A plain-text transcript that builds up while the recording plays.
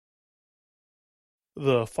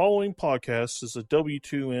The following podcast is a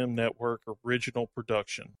W2M Network original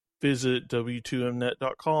production. Visit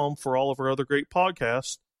W2Mnet.com for all of our other great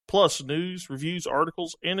podcasts, plus news, reviews,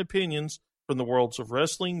 articles, and opinions from the worlds of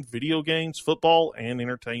wrestling, video games, football, and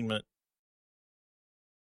entertainment.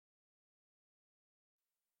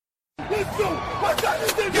 Let's go! What's that?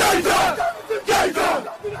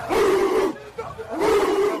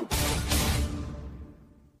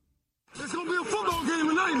 It's gonna be a football game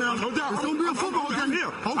tonight now. No doubt. It's gonna be a football game here.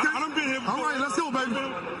 Okay. I done been here before. All right, let's go, baby.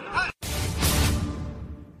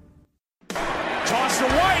 Toss to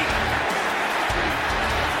White.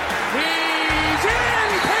 He's in!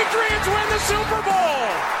 Patriots win the Super Bowl!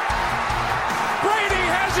 Brady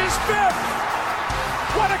has his fifth!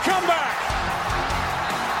 What a comeback!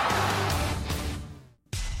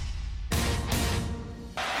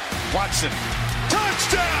 Watson.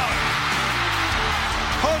 Touchdown!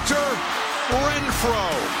 Hunter Renfro.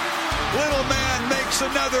 Little man makes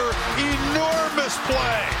another enormous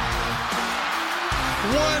play.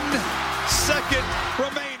 1 second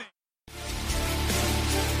remaining.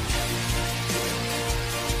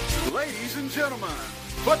 Ladies and gentlemen,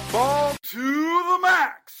 football to the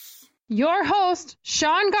max. Your host,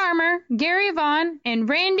 Sean Garmer, Gary Vaughn, and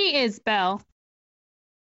Randy Isbell.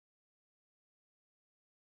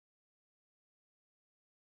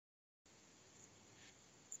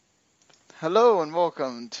 Hello and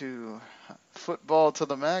welcome to Football to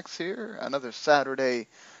the Max here, another Saturday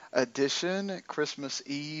edition, Christmas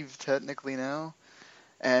Eve technically now,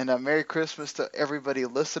 and Merry Christmas to everybody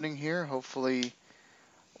listening here. Hopefully,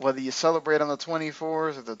 whether you celebrate on the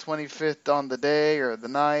 24th or the 25th on the day or the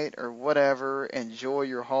night or whatever, enjoy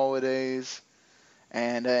your holidays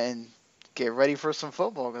and get ready for some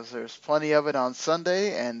football because there's plenty of it on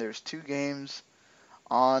Sunday and there's 2 games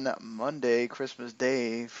on Monday, Christmas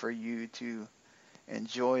Day, for you to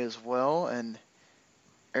enjoy as well. And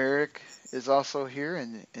Eric is also here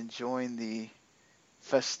and enjoying the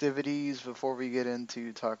festivities before we get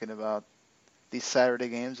into talking about these Saturday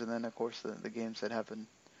games and then, of course, the games that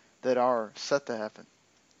are set to happen.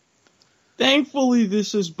 Thankfully,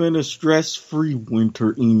 this has been a stress-free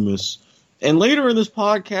winter, Emus. And later in this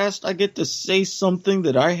podcast, I get to say something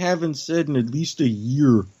that I haven't said in at least a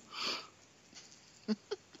year.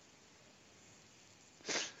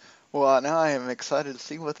 Well, now I am excited to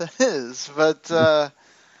see what that is. But, all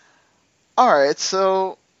right,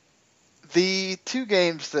 so the 2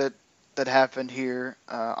 games that happened here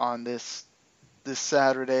on this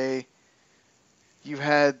Saturday, you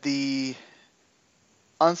had the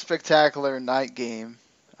unspectacular night game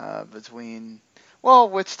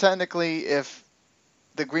which technically, if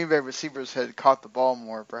the Green Bay receivers had caught the ball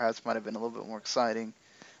more, perhaps might have been a little bit more exciting.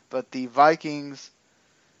 But the Vikings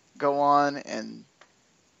go on and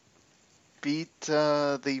beat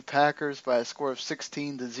the Packers by a score of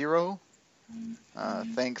 16-0,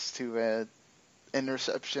 thanks to an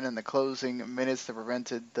interception in the closing minutes that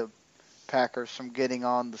prevented the Packers from getting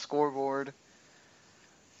on the scoreboard.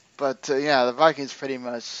 But the Vikings pretty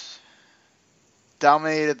much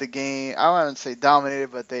dominated the game. I wouldn't say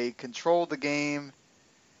dominated, but they controlled the game.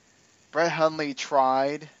 Brett Hundley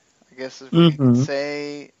tried, I guess is what you could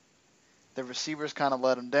say. The receivers kind of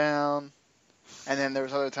let him down. And then there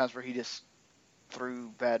was other times where he just threw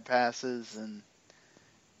bad passes and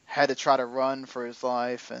had to try to run for his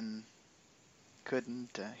life and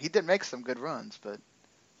couldn't. He did make some good runs, but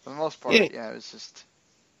for the most part, it was just...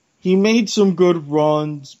 He made some good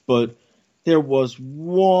runs, but there was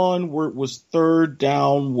one where it was 3rd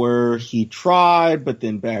down where he tried but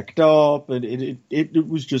then backed up, and it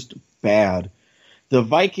was just bad. The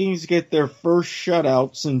Vikings get their first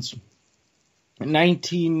shutout since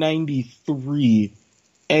 1993,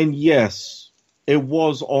 and yes, it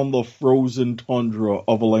was on the frozen tundra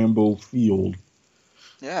of Lambeau Field.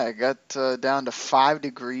 Yeah, it got down to 5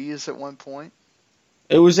 degrees at one point.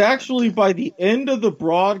 It was actually by the end of the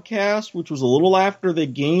broadcast, which was a little after the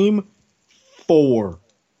game, 4.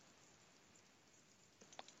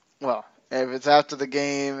 Well, if it's after the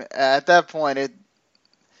game, at that point,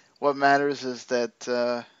 what matters is that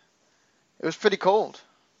it was pretty cold.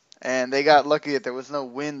 And they got lucky that there was no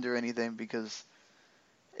wind or anything, because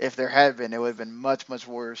if there had been, it would have been much, much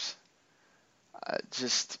worse.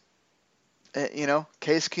 Case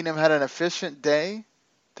Keenum had an efficient day,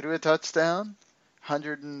 threw a touchdown,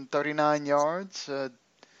 139 yards,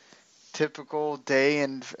 typical day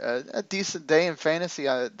and a decent day in fantasy.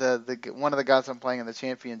 One of the guys I'm playing in the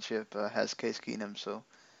championship has Case Keenum, so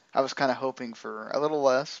I was kind of hoping for a little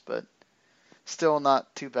less, but still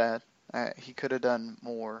not too bad. He could have done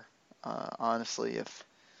more, honestly,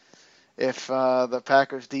 if the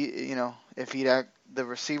Packers, if the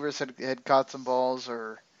receivers had caught some balls,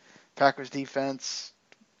 or Packers defense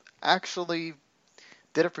actually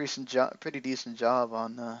did a pretty decent job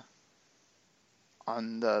on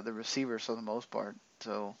the receivers for the most part.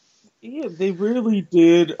 So Yeah, they really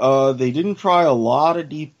did. They didn't try a lot of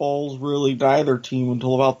deep balls really to either team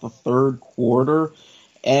until about the third quarter.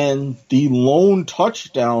 And the lone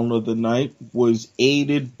touchdown of the night was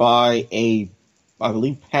aided by I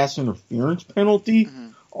believe, pass interference penalty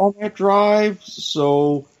on that drive.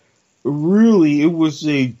 So really, it was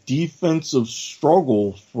a defensive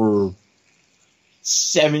struggle for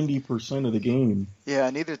 70% of the game. yeah,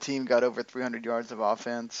 neither team got over 300 yards of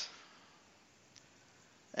offense.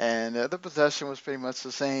 And the possession was pretty much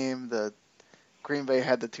the same. The Green Bay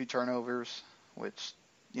had the 2 turnovers, which,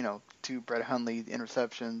 2 Brett Hundley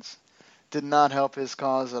interceptions did not help his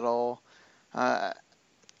cause at all. I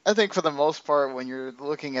think for the most part, when you're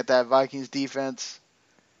looking at that Vikings defense,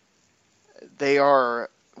 they are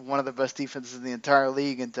one of the best defenses in the entire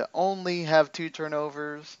league, and to only have 2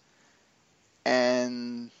 turnovers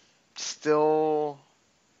and still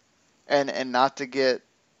and not to get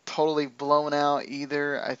totally blown out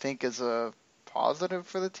either, I think is a positive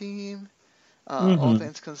for the team, all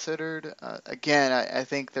things considered. Again, I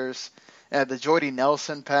think there's the Jordy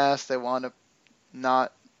Nelson pass they wound up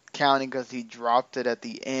not counting because he dropped it at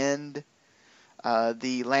the end.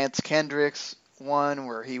 The Lance Kendricks one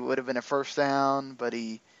where he would have been a first down, but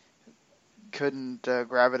he couldn't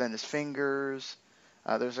grab it in his fingers.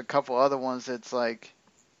 There's a couple other ones that's like,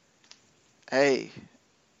 hey,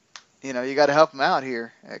 you got to help him out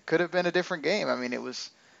here. It could have been a different game. I mean, it was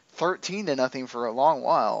 13-0 for a long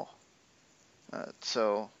while.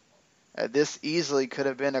 So this easily could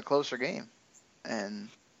have been a closer game. And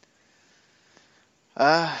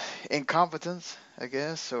incompetence, I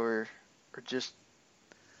guess, or just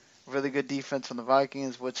really good defense from the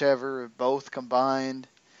Vikings, whichever, both combined.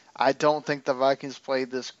 I don't think the Vikings played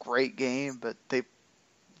this great game, but they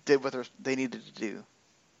did what they needed to do.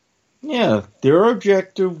 Yeah, their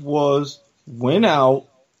objective was win out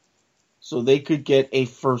so they could get a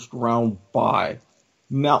first round bye.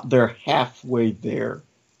 Now they're halfway there.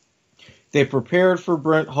 They prepared for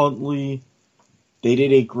Brett Hundley. They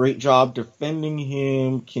did a great job defending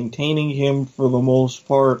him, containing him for the most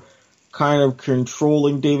part, kind of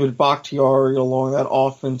controlling David Bakhtiari along that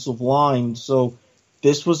offensive line. So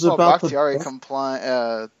this was about Bakhtiari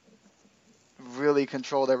really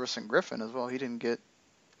controlled Everson Griffin as well. He didn't get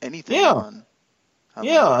anything on.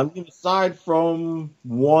 Yeah, I mean, aside from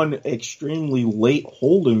one extremely late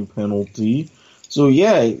holding penalty. So,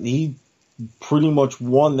 yeah, he pretty much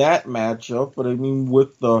won that matchup. But, I mean,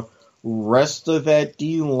 with the rest of that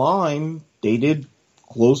D-line, they did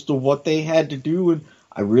close to what they had to do. And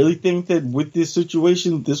I really think that with this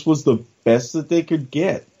situation, this was the best that they could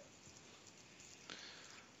get.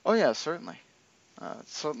 Oh, yeah, certainly.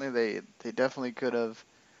 Certainly they definitely could have.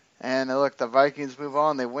 And look, the Vikings move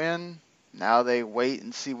on. They win. Now they wait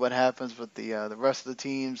and see what happens with the rest of the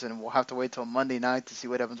teams, and we'll have to wait till Monday night to see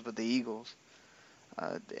what happens with the Eagles.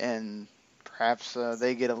 And perhaps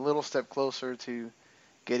they get a little step closer to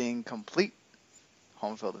getting complete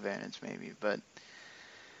home field advantage, maybe. But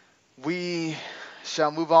we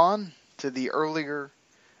shall move on to the earlier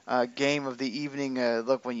game of the evening.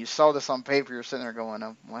 Look, when you saw this on paper, you're sitting there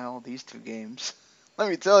going, well, these 2 games. Let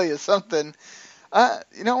me tell you something.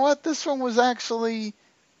 You know what? This one was actually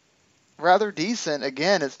rather decent.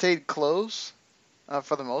 Again, it stayed close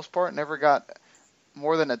for the most part. Never got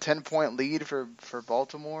more than a 10-point lead for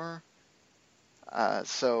Baltimore.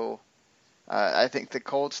 So I think the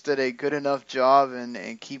Colts did a good enough job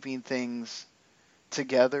in keeping things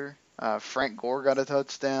together. Frank Gore got a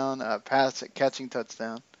touchdown, catching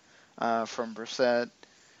touchdown from Brissett.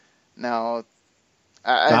 Now,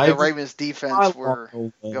 the Ravens defense were...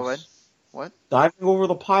 Go ahead. What? Diving over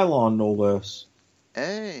the pylon, no less.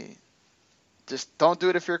 Hey, just don't do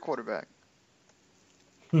it if you're a quarterback.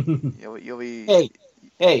 You'll be...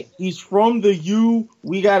 Hey, he's from the U.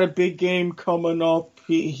 We got a big game coming up.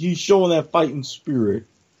 He's showing that fighting spirit.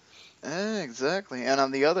 Exactly. And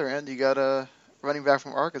on the other end, you got a running back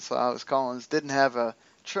from Arkansas, Alex Collins. Didn't have a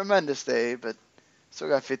tremendous day, but still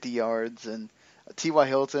got 50 yards. And T.Y.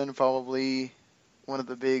 Hilton, probably one of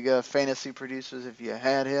the big fantasy producers. If you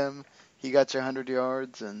had him, he got you 100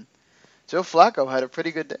 yards. And Joe Flacco had a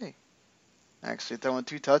pretty good day. Actually throwing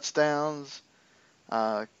 2 touchdowns,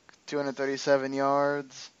 237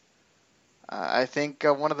 yards. I think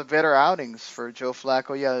one of the better outings for Joe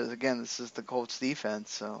Flacco. Yeah, again, this is the Colts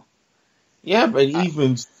defense. So. Yeah, but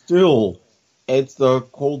even still, It's the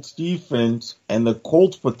Colts defense, and the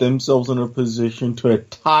Colts put themselves in a position to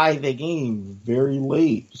tie the game very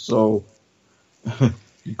late. So,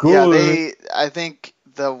 good. Yeah, I think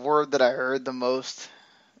the word that I heard the most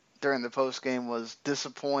during the post game was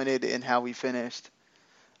disappointed in how we finished.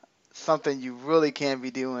 Something you really can't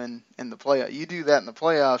be doing in the playoffs. You do that in the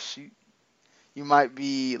playoffs, you might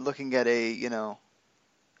be looking at a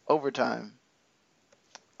overtime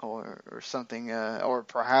or something, or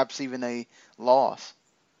perhaps even a loss.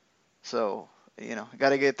 So, got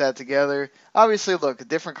to get that together. Obviously, look, a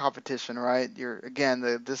different competition, right?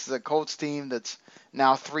 This is a Colts team that's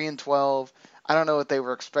now 3-12. I don't know what they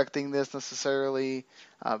were expecting this necessarily,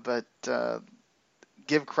 but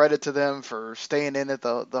give credit to them for staying in it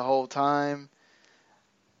the whole time.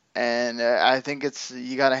 And I think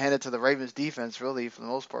you got to hand it to the Ravens defense, really, for the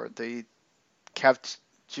most part. They kept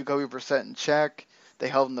Jacoby Brissett in check. They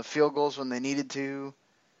held them to field goals when they needed to.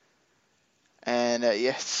 And,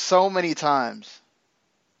 so many times,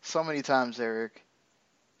 Eric,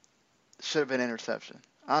 should have been interception.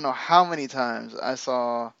 I don't know how many times I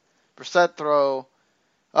saw Brissett throw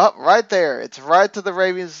up right there. It's right to the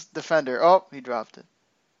Ravens defender. Oh, he dropped it.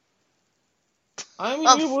 I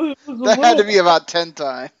mean, that had to be about 10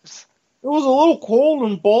 times. It was a little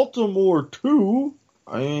cold in Baltimore, too.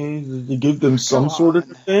 I mean, to give them some sort of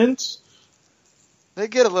defense. They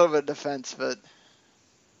get a little bit of defense, but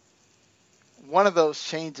one of those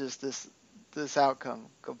changes this outcome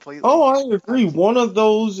completely. Oh, I agree. One of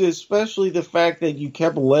those, especially the fact that you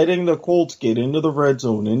kept letting the Colts get into the red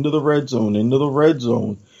zone, into the red zone, into the red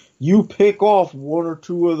zone. You pick off one or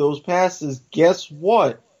two of those passes, guess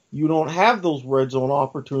what? You don't have those red zone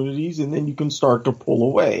opportunities, and then you can start to pull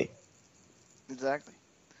away. Exactly.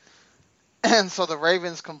 And so the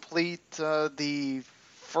Ravens complete the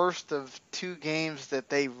first of two games that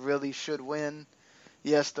they really should win.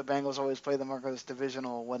 Yes, the Bengals always play them because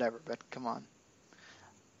divisional, whatever, but come on.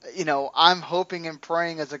 I'm hoping and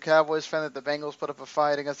praying as a Cowboys fan that the Bengals put up a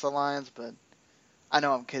fight against the Lions, but I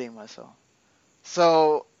know I'm kidding myself.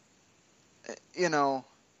 So, it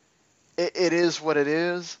is what it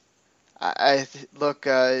is. I look,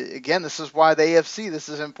 again, this is why the AFC, this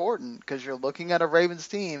is important, because you're looking at a Ravens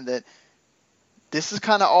team that this is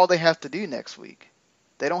kind of all they have to do next week.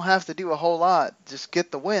 They don't have to do a whole lot. Just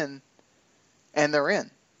get the win, and they're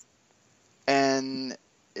in. And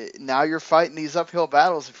now you're fighting these uphill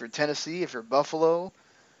battles. If you're Tennessee, if you're Buffalo,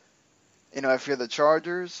 if you're the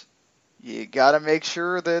Chargers, you got to make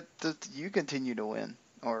sure that you continue to win.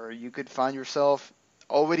 Or you could find yourself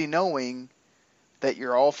already knowing that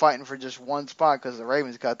you're all fighting for just one spot because the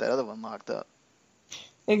Ravens got that other one locked up.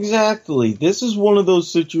 Exactly. This is one of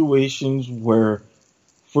those situations where,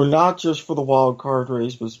 for not just for the wild card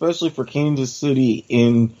race, but especially for Kansas City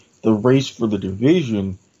in the race for the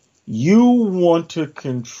division, you want to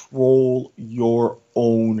control your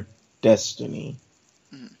own destiny.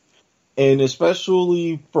 Mm. And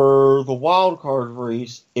especially for the wild card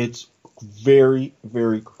race, it's very,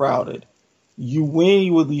 very crowded. You win,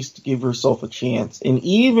 you at least give yourself a chance. And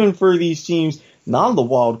even for these teams not in the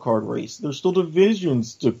wild card race, there's still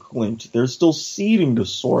divisions to clinch. There's still seeding to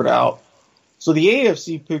sort out. So the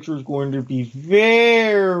AFC picture is going to be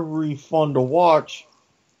very fun to watch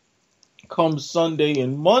come Sunday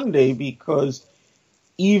and Monday, because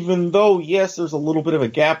even though, yes, there's a little bit of a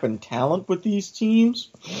gap in talent with these teams,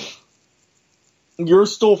 you're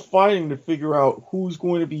still fighting to figure out who's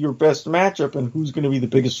going to be your best matchup and who's going to be the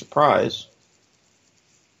biggest surprise.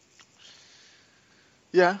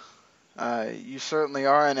 Yeah, you certainly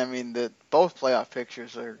are, and I mean both playoff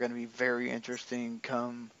pictures are going to be very interesting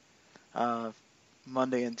come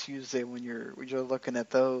Monday and Tuesday when you're looking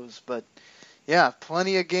at those. But yeah,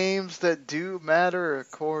 plenty of games that do matter,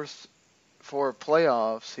 of course, for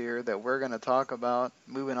playoffs here that we're going to talk about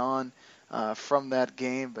moving on from that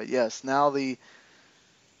game. But yes, now the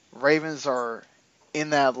Ravens are in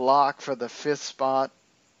that lock for the 5th spot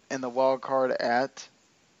in the wild card at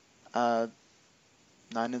 9-6.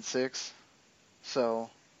 So,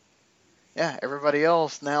 yeah, everybody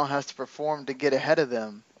else now has to perform to get ahead of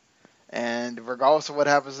them. And regardless of what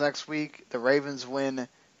happens next week, the Ravens win,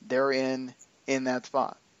 they're in that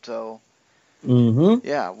spot. So,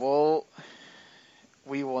 yeah,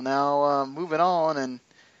 we will now move it on, and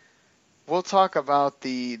we'll talk about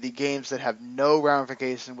the games that have no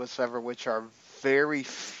ramification whatsoever, which are very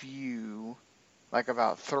few, like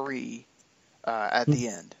about 3 at the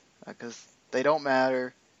end, because they don't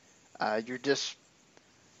matter. You're just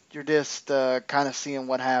kind of seeing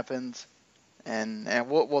what happens, and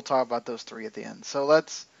we'll talk about those 3 at the end. So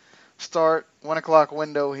let's start 1:00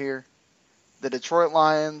 window here. The Detroit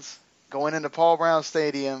Lions going into Paul Brown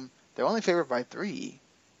Stadium They're only favored by 3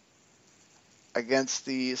 against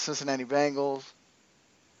the Cincinnati Bengals.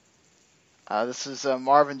 This is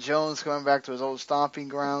Marvin Jones going back to his old stomping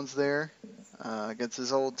grounds there against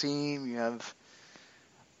his old team. You have,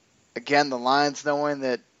 again, the Lions knowing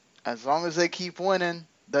that as long as they keep winning,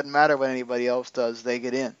 doesn't matter what anybody else does, they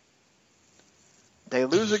get in. They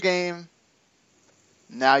lose a game,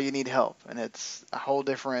 now you need help, and it's a whole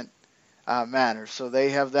different matter. So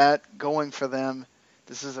they have that going for them.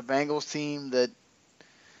 This is a Bengals team that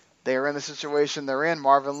they're in the situation they're in.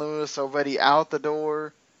 Marvin Lewis already out the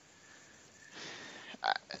door.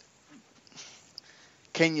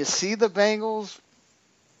 Can you see the Bengals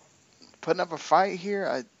putting up a fight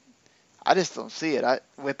here? I just don't see it.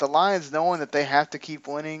 With the Lions knowing that they have to keep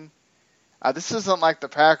winning, this isn't like the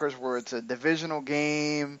Packers where it's a divisional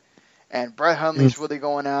game and Brett Hundley's really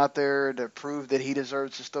going out there to prove that he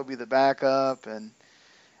deserves to still be the backup and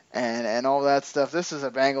all that stuff. This is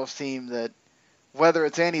a Bengals team that, whether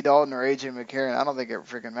it's Andy Dalton or A.J. McCarron, I don't think it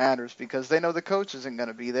freaking matters because they know the coach isn't going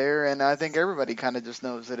to be there, and I think everybody kind of just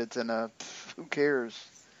knows that it's in a who cares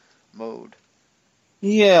mode.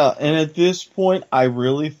 Yeah, and at this point, I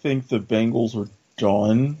really think the Bengals are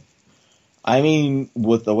done. I mean,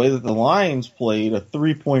 with the way that the Lions played, a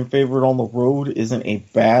 3-point favorite on the road isn't a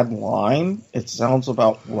bad line. It sounds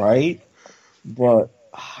about right, but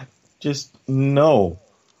just no.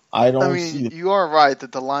 I don't see. You are right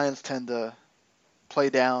that the Lions tend to play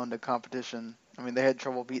down the competition. I mean, they had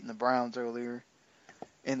trouble beating the Browns earlier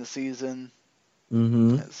in the season.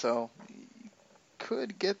 Mm-hmm. So, you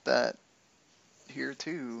could get that here,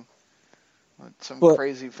 too, with some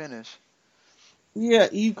crazy finish. Yeah,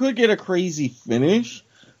 you could get a crazy finish,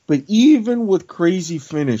 but even with crazy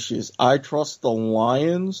finishes, I trust the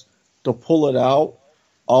Lions to pull it out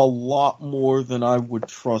a lot more than I would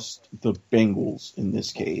trust the Bengals in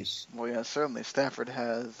this case. Well, yeah, certainly. Stafford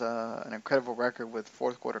has an incredible record with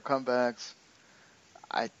fourth-quarter comebacks.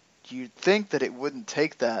 You'd think that it wouldn't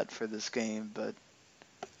take that for this game, but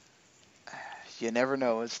you never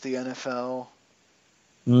know. It's the NFL.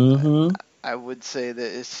 Mm-hmm. I would say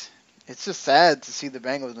that it's just sad to see the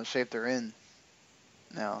Bengals in the shape they're in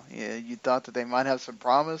now. Yeah, you thought that they might have some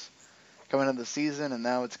promise coming into the season, and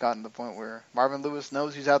now it's gotten to the point where Marvin Lewis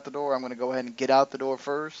knows he's out the door. I'm going to go ahead and get out the door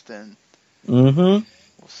first, and we'll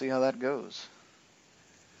see how that goes.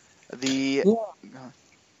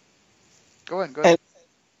 Go ahead.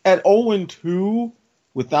 At 0-2,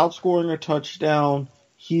 without scoring a touchdown,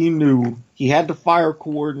 he knew he had to fire a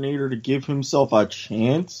coordinator to give himself a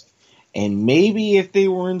chance. And maybe if they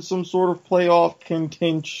were in some sort of playoff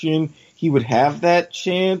contention, he would have that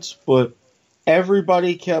chance. But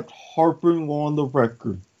everybody kept harping on the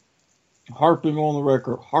record.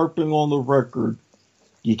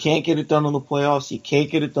 You can't get it done in the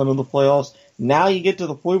playoffs. Now you get to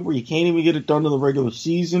the point where you can't even get it done in the regular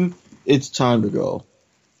season. It's time to go.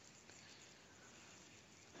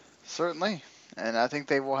 Certainly. And I think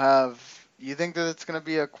they will have... You think that it's going to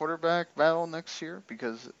be a quarterback battle next year?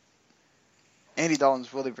 Because Andy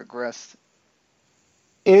Dalton's really regressed.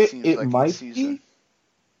 It might be.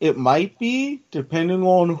 It might be, depending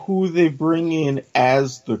on who they bring in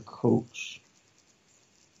as the coach.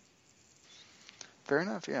 Fair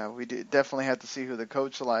enough, yeah. We definitely have to see who the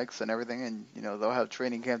coach likes and everything, and they'll have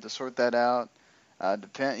training camp to sort that out.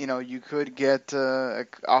 You could get an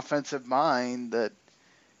offensive mind that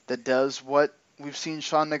does what we've seen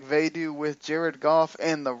Sean McVay do with Jared Goff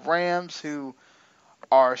and the Rams, who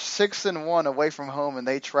are 6-1 away from home, and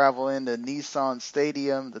they travel into Nissan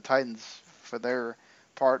Stadium. The Titans, for their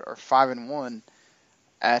part, are 5-1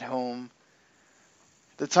 at home.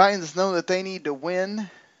 The Titans know that they need to win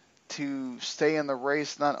to stay in the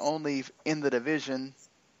race, not only in the division,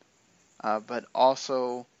 but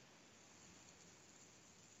also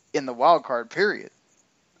in the wild card period.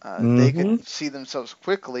 They could see themselves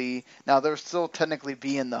quickly. Now, they'll still technically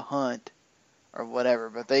be in the hunt or whatever,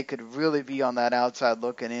 but they could really be on that outside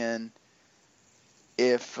looking in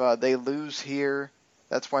if they lose here.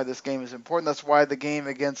 That's why this game is important. That's why the game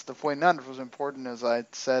against the 49ers was important, as I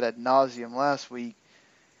said ad nauseum last week.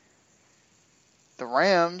 The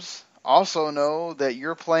Rams also know that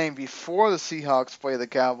you're playing before the Seahawks play the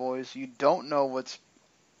Cowboys. You don't know what's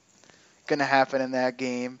going to happen in that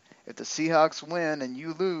game. If the Seahawks win and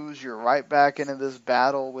you lose, you're right back into this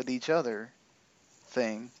battle with each other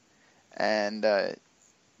thing. And,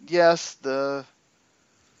 yes, now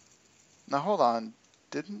hold on.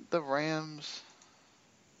 Didn't the Rams...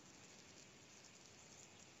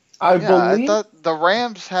 I thought the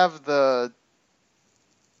Rams have the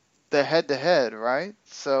head-to-head, right?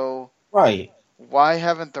 So right. Why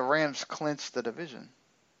haven't the Rams clinched the division?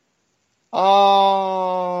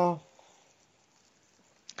 Uh,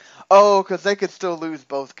 Oh, because they could still lose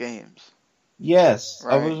both games. yes.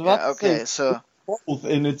 I Right. was about Yeah. to say Okay. So. both,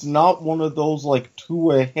 and it's not one of those like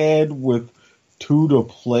 2 ahead with 2 to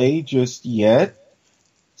play just yet.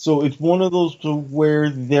 So it's one of those to where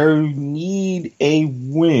they need a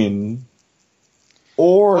win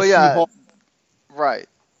or a Well, yeah. Seahawk, Right.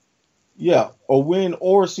 a win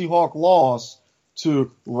or a Seahawk loss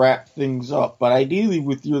to wrap things up. But ideally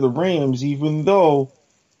with the Rams, even though,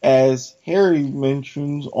 as Harry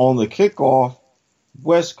mentions on the kickoff,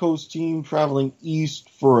 West Coast team traveling east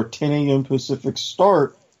for a 10 a.m. Pacific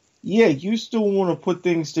start, yeah, you still want to put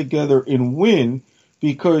things together and win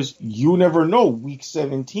because you never know. Week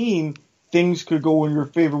 17, things could go in your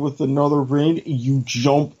favor with another win. You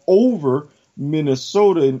jump over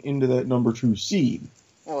Minnesota and into that number 2 seed.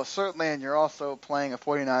 Well, certainly, and you're also playing a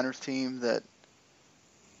 49ers team that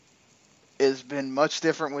has been much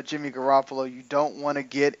different with Jimmy Garoppolo. You don't want to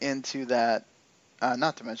get into that.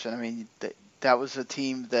 Not to mention, I mean, that was a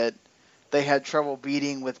team that they had trouble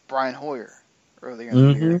beating with Brian Hoyer earlier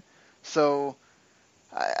in the year. So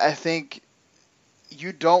I think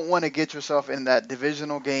you don't want to get yourself in that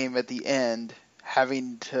divisional game at the end,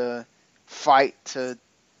 having to fight to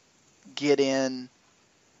get in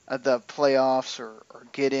the playoffs or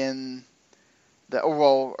get in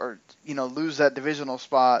lose that divisional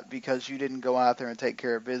spot because you didn't go out there and take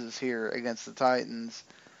care of business here against the Titans.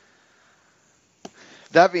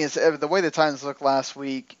 That being said, the way the Titans looked last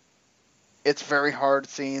week, it's very hard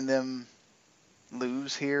seeing them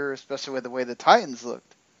lose here, especially with the way the Titans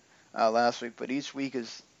looked last week. But each week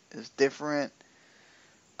is different.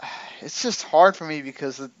 It's just hard for me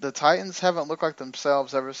because the Titans haven't looked like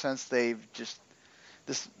themselves ever since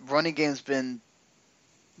this running game's been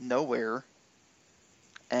nowhere,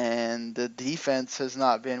 and the defense has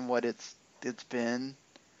not been what it's been.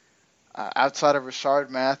 Outside of Rashard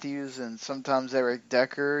Matthews and sometimes Eric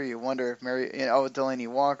Decker, you wonder if Delaney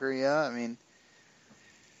Walker, yeah. I mean,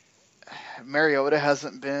 Mariota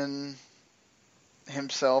hasn't been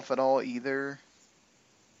himself at all either.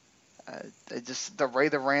 The way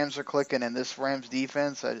the Rams are clicking and this Rams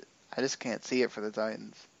defense, I just can't see it for the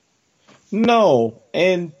Titans. No,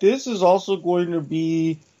 and this is also going to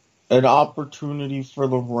be an opportunity for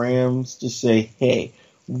the Rams to say, hey,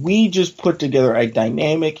 we just put together a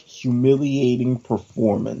dynamic, humiliating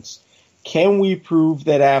performance. Can we prove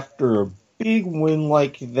that after a big win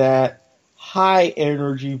like that, high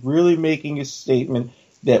energy, really making a statement,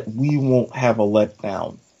 that we won't have a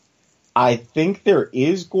letdown? I think there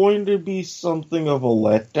is going to be something of a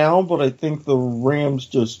letdown, but I think the Rams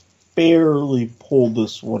just barely pulled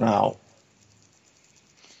this one out.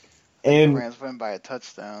 And the Rams win by a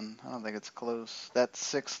touchdown. I don't think it's close. That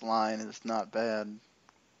 6th line is not bad.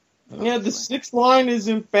 Yeah, the 6th line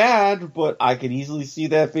isn't bad, but I could easily see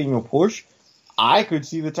that being a push. I could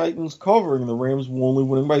see the Titans covering, the Rams only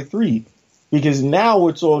winning by 3. Because now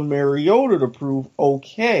it's on Mariota to prove,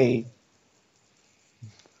 okay,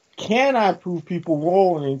 can I prove people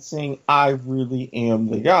wrong and saying I really am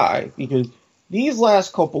the guy? Because these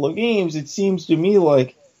last couple of games, it seems to me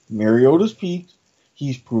like Mariota's peaked.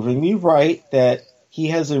 He's proving me right that he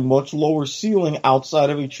has a much lower ceiling outside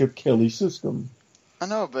of a Chip Kelly system. I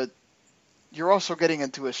know, but you're also getting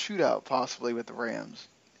into a shootout possibly with the Rams.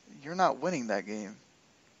 You're not winning that game.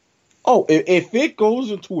 Oh, if it goes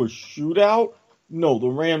into a shootout, no, the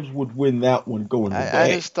Rams would win that one going to bed.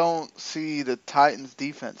 I just don't see the Titans'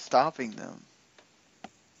 defense stopping them.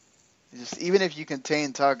 Even if you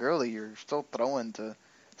contain Todd Gurley, you're still throwing to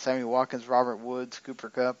Sammy Watkins, Robert Woods, Cooper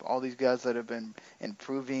Kupp, all these guys that have been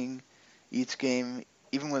improving each game.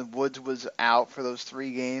 Even when Woods was out for those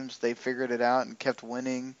 3 games, they figured it out and kept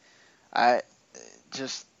winning.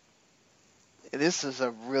 This is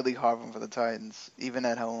a really hard one for the Titans, even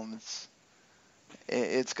at home.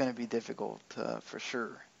 It's going to be difficult for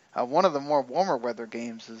sure. One of the more warmer weather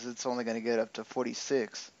games is it's only going to get up to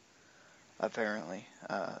 46, apparently.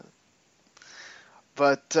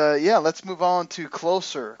 But let's move on to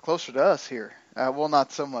closer to us here. Well,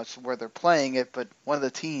 not so much where they're playing it, but one of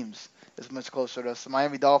the teams is much closer to us. The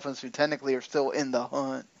Miami Dolphins, who technically are still in the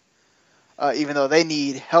hunt, even though they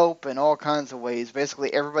need help in all kinds of ways.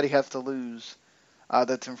 Basically, everybody has to lose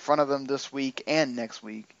that's in front of them this week and next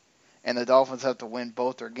week. And the Dolphins have to win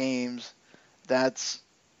both their games. That's,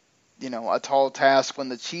 a tall task when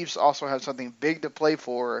the Chiefs also have something big to play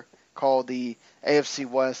for called the AFC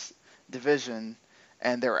West Division.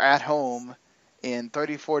 And they're at home in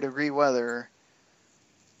 34-degree weather.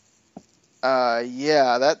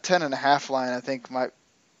 That 10.5 line I think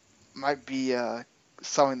might be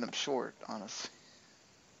selling them short, honestly.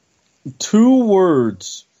 2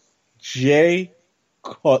 words: Jay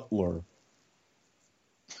Cutler.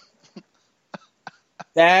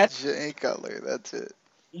 That's Jay Cutler, that's it.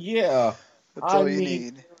 yeah. That's all you mean,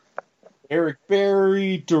 need. Eric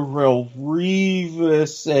Berry, Darrell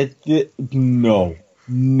Revis.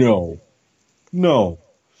 No.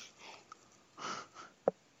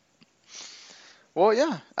 Well,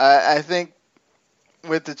 yeah, I think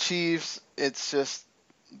with the Chiefs, it's just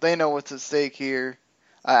they know what's at stake here.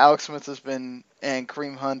 Alex Smith has been and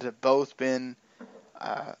Kareem Hunt have both been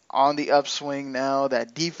on the upswing now.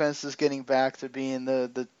 That defense is getting back to being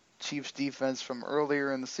the Chiefs defense from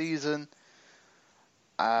earlier in the season.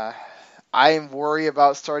 I am worried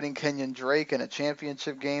about starting Kenyon Drake in a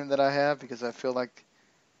championship game that I have because I feel like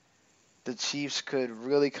the Chiefs could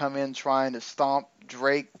really come in trying to stomp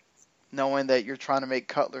Drake, knowing that you're trying to make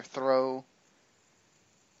Cutler throw.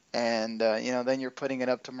 And, then you're putting it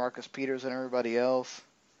up to Marcus Peters and everybody else.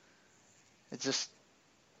 It's just,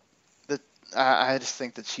 I just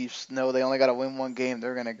think the Chiefs know they only got to win one game.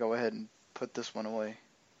 They're going to go ahead and put this one away.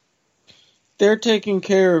 They're taking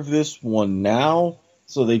care of this one now,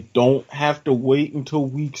 so they don't have to wait until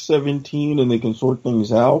week 17 and they can sort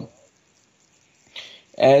things out.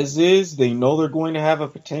 As is, they know they're going to have a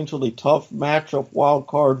potentially tough matchup wild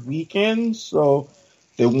card weekend, so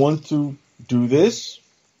they want to do this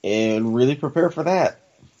and really prepare for that.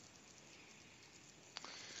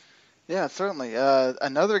 Yeah, certainly.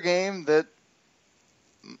 Another game that,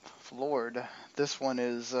 Lord, this one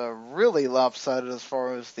is really lopsided as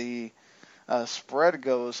far as the spread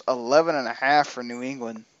goes. 11.5 for New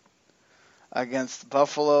England against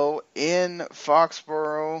Buffalo in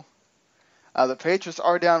Foxborough. The Patriots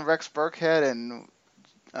are down Rex Burkhead, and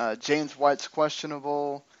James White's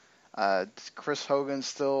questionable. Chris Hogan's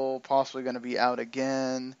still possibly going to be out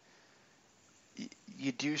again.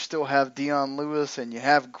 You do still have Dion Lewis, and you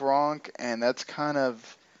have Gronk, and that's kind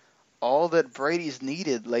of all that Brady's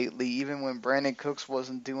needed lately, even when Brandon Cooks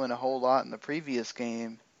wasn't doing a whole lot in the previous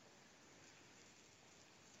game.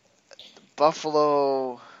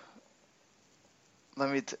 Buffalo,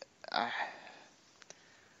 I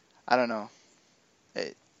don't know.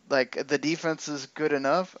 The defense is good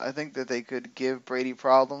enough. I think that they could give Brady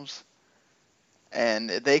problems. And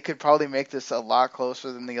they could probably make this a lot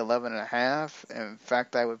closer than the 11.5. In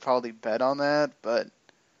fact, I would probably bet on that. But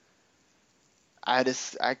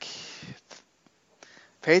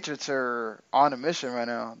Patriots are on a mission right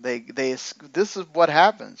now. This is what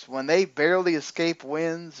happens when they barely escape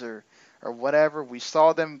wins or whatever. We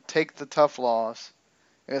saw them take the tough loss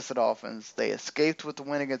against the Dolphins. They escaped with the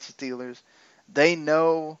win against the Steelers. They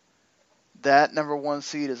know that number one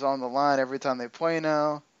seed is on the line every time they play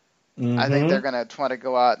now. Mm-hmm. I think they're going to try to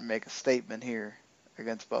go out and make a statement here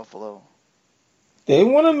against Buffalo. They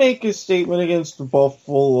want to make a statement against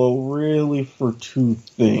Buffalo really for two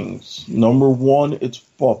things. Number one, it's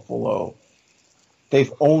Buffalo.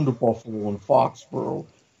 They've owned Buffalo in Foxborough.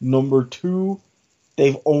 Number two,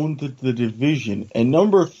 they've owned the division. And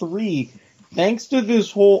number three, thanks to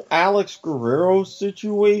this whole Alex Guerrero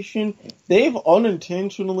situation, they've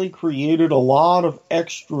unintentionally created a lot of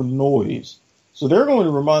extra noise. So they're going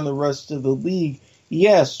to remind the rest of the league,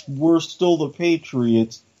 yes, we're still the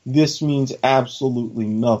Patriots. This means absolutely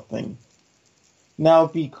nothing. Now,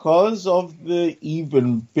 because of the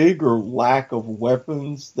even bigger lack of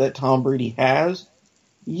weapons that Tom Brady has,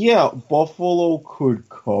 yeah, Buffalo could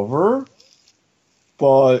cover,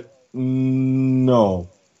 but no.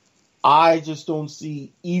 I just don't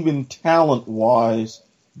see, even talent-wise,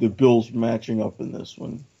 the Bills matching up in this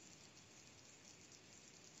one.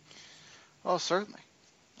 Well, certainly.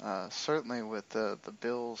 Certainly with the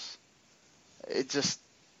Bills, it just,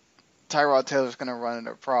 Tyrod Taylor's going to run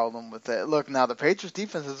into a problem with that. Look, now the Patriots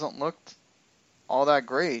defense hasn't looked all that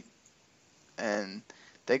great, and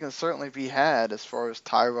they can certainly be had as far as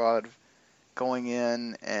Tyrod going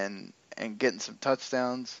in and getting some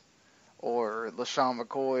touchdowns, or LaShawn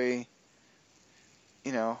McCoy,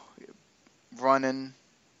 running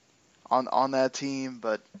on that team.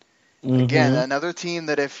 But again, another team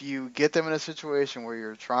that if you get them in a situation where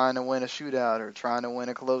you're trying to win a shootout or trying to win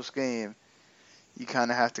a close game, you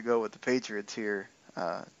kind of have to go with the Patriots here.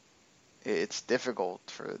 It's difficult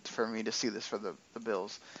for me to see this for the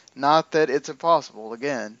Bills. Not that it's impossible,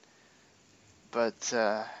 again, but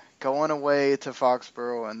going away to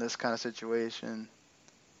Foxborough in this kind of situation,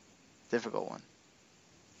 difficult one.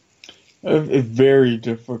 Very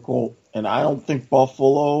difficult, and I don't think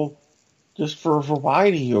Buffalo, just for a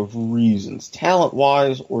variety of reasons,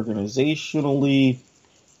 talent-wise, organizationally,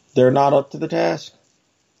 they're not up to the task.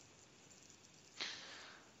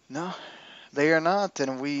 No, they are not,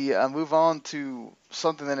 and we move on to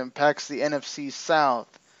something that impacts the NFC South.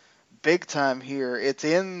 big time here. It's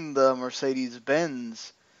in the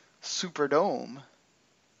Mercedes-Benz Superdome,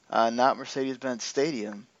 not Mercedes-Benz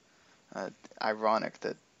Stadium. Ironic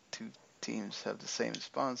that two teams have the same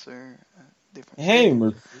sponsor. Different Hey, stadium.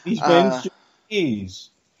 Mercedes-Benz Japanese.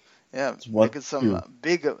 Yeah, That's what making some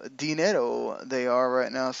big dinero they are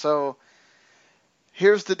right now. So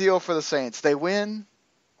here's the deal for the Saints. They win,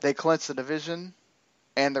 they clinch the division,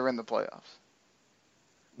 and they're in the playoffs.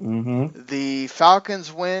 Mm-hmm. The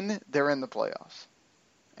Falcons win, they're in the playoffs.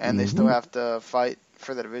 And they still have to fight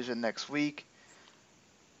for the division next week.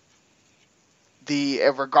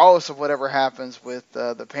 Regardless of whatever happens with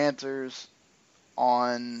the Panthers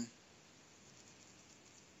on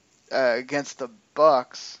against the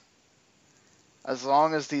Bucks, as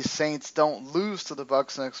long as these Saints don't lose to the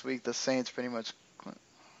Bucks next week, the Saints pretty much.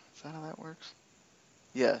 Is that how that works?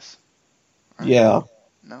 Yes. Right? Yeah.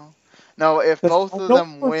 No. If both of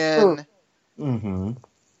them win, Mm-hmm.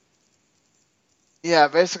 yeah,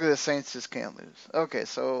 basically the Saints just can't lose. Okay,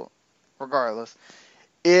 so regardless,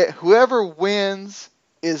 whoever wins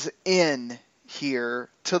is in here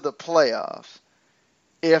to the playoffs.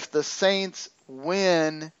 If the Saints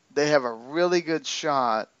win, they have a really good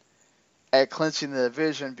shot at clinching the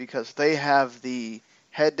division because they have the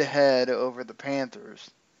head-to-head over the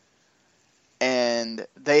Panthers. And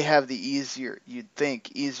they have the easier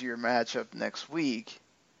matchup next week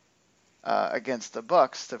against the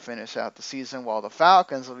Bucks to finish out the season, while the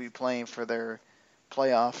Falcons will be playing for their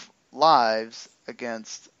playoff lives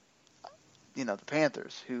against, the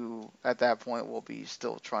Panthers, who at that point will be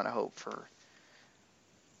still trying to hope for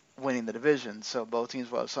winning the division. So both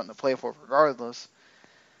teams will have something to play for regardless.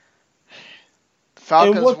 The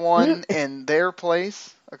Falcons won in their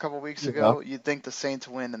place a couple weeks ago. You'd think the Saints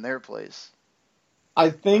win in their place. I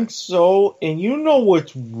think so. And you know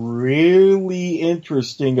what's really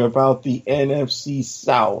interesting about the NFC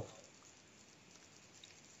South?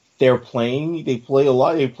 They play a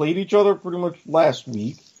lot. They played each other pretty much last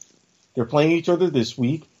week. They're playing each other this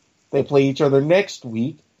week. They play each other next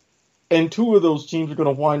week. And two of those teams are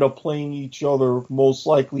going to wind up playing each other most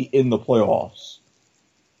likely in the playoffs.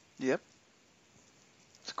 Yep.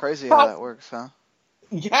 It's crazy how that works, huh?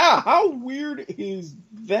 Yeah, how weird is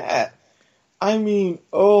that? I mean,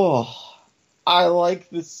 I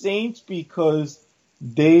like the Saints because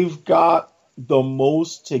they've got the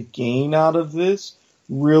most to gain out of this,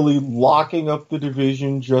 really locking up the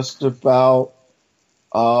division just about,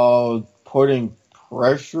 putting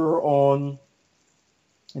pressure on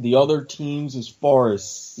the other teams as far as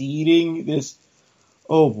seeding this.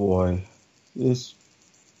 Oh boy, this.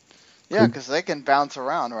 Yeah, because they can bounce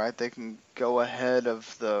around, right? They can go ahead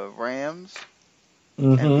of the Rams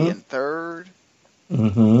and be in third.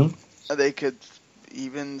 Mm-hmm. They could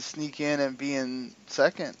even sneak in and be in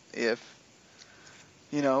second if,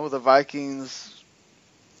 the Vikings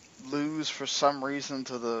lose for some reason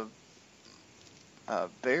to the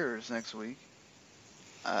Bears next week,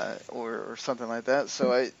 or something like that.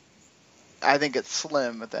 So I think it's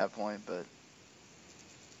slim at that point, but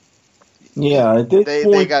yeah, at this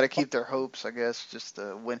point, they got to keep their hopes, I guess, just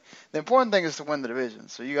to win. The important thing is to win the division,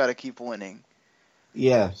 so you got to keep winning.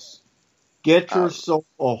 Yes. Get yourself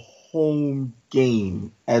a home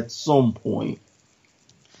game at some point.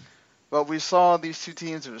 But we saw these two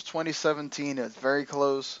teams. It was 2017. It was very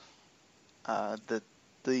close.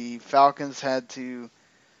 The Falcons had to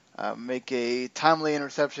make a timely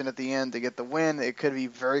interception at the end to get the win. It could be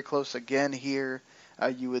very close again here.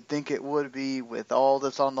 You would think it would be with all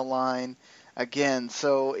that's on the line again.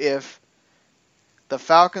 So if the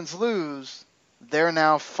Falcons lose, they're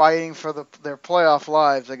now fighting for their playoff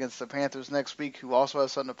lives against the Panthers next week, who also have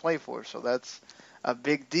something to play for. So that's a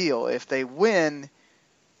big deal. If they win,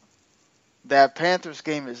 that Panthers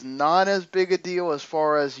game is not as big a deal as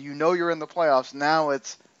far as you're in the playoffs. Now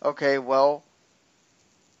it's, okay, well,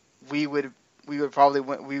 we would probably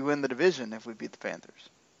win the division if we beat the Panthers.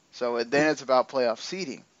 So then it's about playoff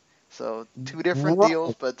seeding. So two different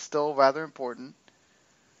deals, but still rather important.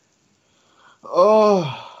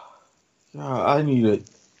 Oh, God, I need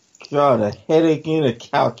a headache and a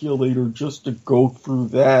calculator just to go through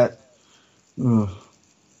that. Ugh.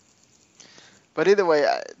 But either way,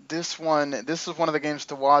 this is one of the games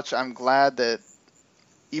to watch. I'm glad that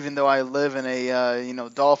even though I live in a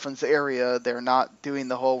Dolphins area, they're not doing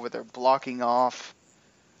the whole where they're blocking off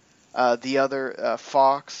the other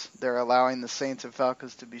Fox. They're allowing the Saints and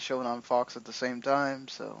Falcons to be shown on Fox at the same time.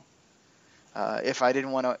 So if I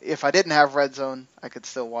didn't have Red Zone, I could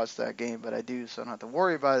still watch that game, but I do, so I don't have to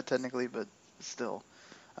worry about it technically. But still,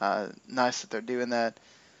 nice that they're doing that.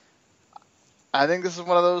 I think this is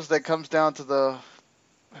one of those that comes down to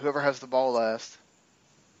whoever has the ball last.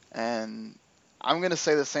 And I'm going to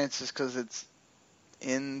say the Saints just because it's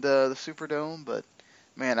in the Superdome, but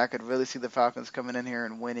man, I could really see the Falcons coming in here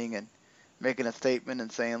and winning and making a statement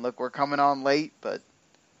and saying, look, we're coming on late, but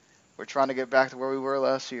we're trying to get back to where we were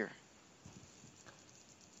last year.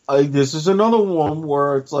 This is another one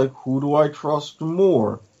where it's like, who do I trust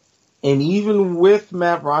more? And even with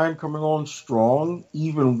Matt Ryan coming on strong,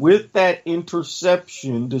 even with that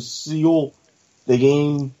interception to seal the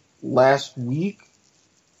game last week,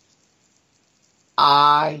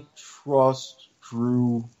 I trust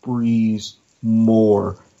Drew Brees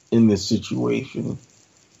more in this situation.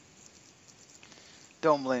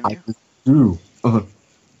 Don't blame you. I do.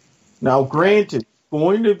 Now, granted,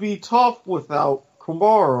 going to be tough without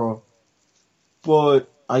Kamara,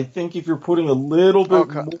 but I think if you're putting a little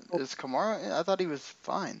bit more... Is Kamara? I thought he was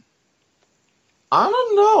fine. I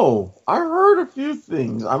don't know. I heard a few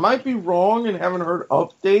things. I might be wrong and haven't heard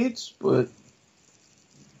updates, but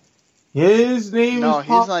his name is... No,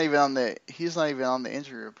 he's not even on the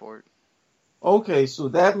injury report. Okay, so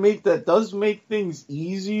that does make things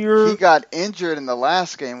easier. He got injured in the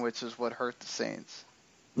last game, which is what hurt the Saints.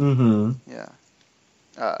 Mm-hmm. Yeah.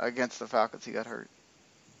 Against the Falcons, he got hurt.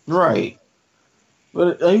 Right.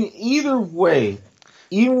 But I mean, either way,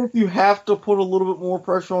 even if you have to put a little bit more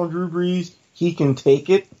pressure on Drew Brees, he can take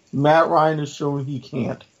it. Matt Ryan has shown he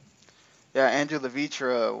can't. Yeah, Andrew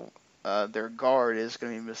Levitra, their guard, is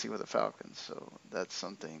going to be missing with the Falcons, so that's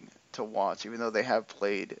something to watch, even though they have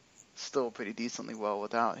played still pretty decently well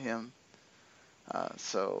without him.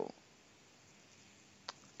 It's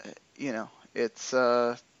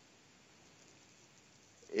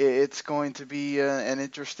going to be an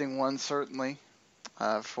interesting one, certainly.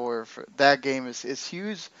 For that game is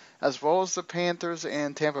huge, as well as the Panthers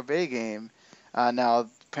and Tampa Bay game. Now, the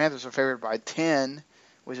Panthers are favored by 10,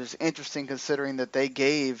 which is interesting considering that they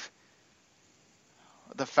gave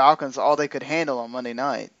the Falcons all they could handle on Monday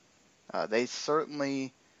night. They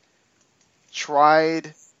certainly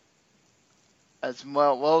tried as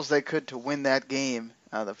well as they could to win that game.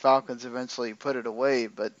 The Falcons eventually put it away,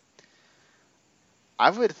 but I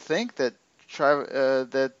would think that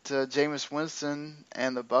Jameis Winston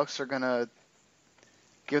and the Bucs are going to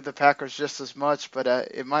give the Packers just as much, but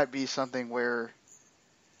it might be something where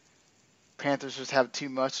Panthers just have too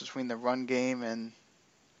much between the run game and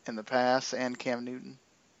the pass and Cam Newton.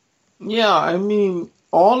 Yeah, I mean,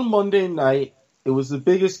 on Monday night, it was the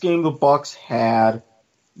biggest game the Bucs had.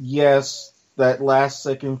 Yes, that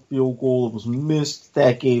last-second field goal that was missed,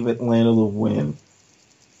 that gave Atlanta the win.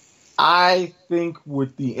 I think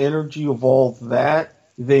with the energy of all that,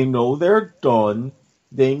 they know they're done.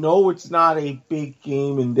 They know it's not a big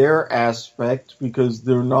game in their aspect because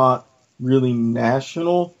they're not really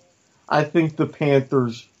national. I think the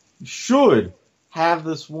Panthers should have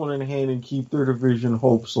this one in hand and keep their division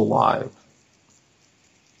hopes alive.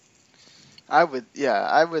 I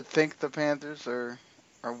would think the Panthers are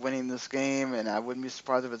winning this game, and I wouldn't be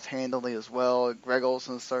surprised if it's handily as well. Greg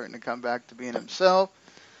Olson's starting to come back to being himself.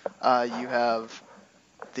 You have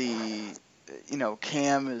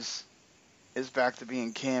Cam is back to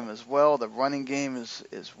being Cam as well. The running game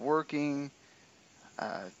is working.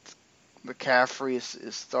 McCaffrey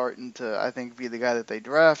is starting to, I think, be the guy that they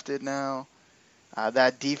drafted now.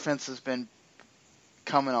 That defense has been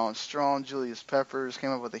coming on strong. Julius Peppers came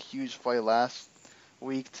up with a huge play last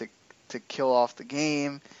week to kill off the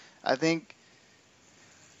game. I think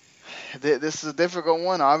this is a difficult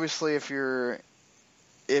one. Obviously, if you're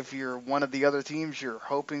one of the other teams, you're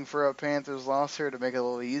hoping for a Panthers loss here to make it a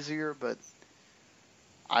little easier, but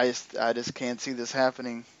I just can't see this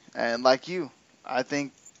happening. And like you, I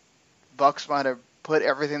think Bucs might have put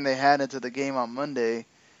everything they had into the game on Monday,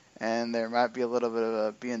 and there might be a little bit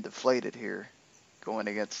of being deflated here going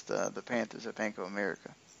against the Panthers at Bank of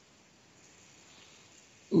America.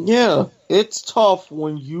 Yeah, it's tough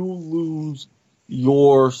when you lose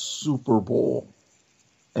your Super Bowl.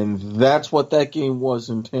 And that's what that game was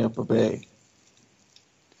in Tampa Bay.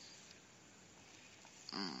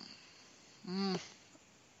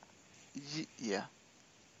 Yeah.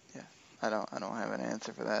 I don't have an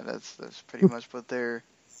answer for that. That's pretty much what they're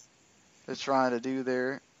trying to do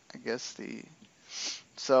there. I guess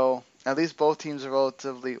so at least both teams are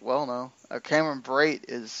relatively well now. Cameron Brate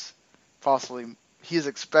is he's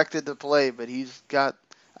expected to play, but he's got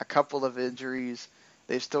a couple of injuries.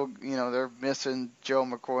 They still, they're missing Joe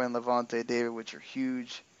McCoy and Levante David, which are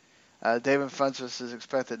huge. David Funchess is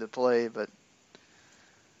expected to play, but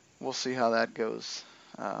we'll see how that goes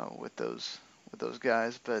with those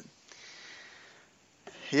guys. But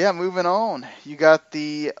yeah, moving on. You got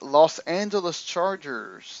the Los Angeles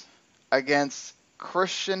Chargers against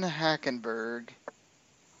Christian Hackenberg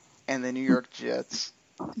and the New York Jets.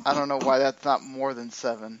 I don't know why that's not more than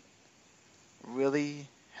 7. Really,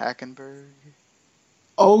 Hackenberg?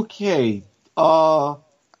 Okay.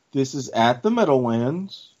 This is at the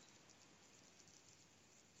Meadowlands,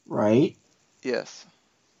 right? Yes.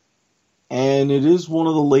 And it is one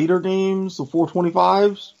of the later games, the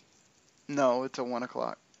 425s. No, it's a 1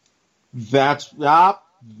 o'clock. That's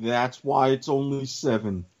why it's only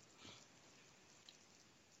 7.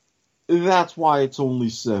 That's why it's only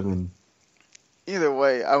 7. Either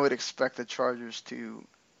way, I would expect the Chargers to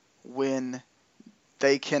win.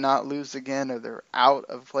 They cannot lose again, or they're out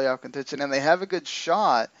of playoff contention. And they have a good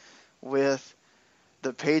shot with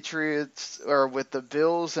the Patriots, or with the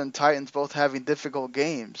Bills and Titans both having difficult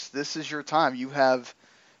games. This is your time. You have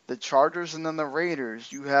the Chargers and then the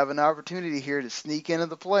Raiders. You have an opportunity here to sneak into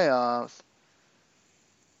the playoffs.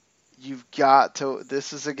 You've got to.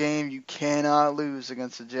 This is a game you cannot lose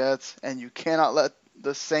against the Jets, and you cannot let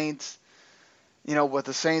the Saints, what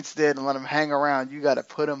the Saints did, and let them hang around. You got to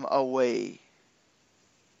put them away.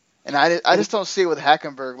 And I just don't see it with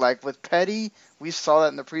Hackenberg. Like with Petty, we saw that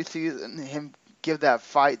in the preseason, him give that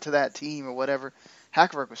fight to that team or whatever.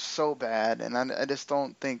 Hackenberg was so bad, and I just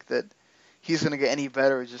don't think that he's going to get any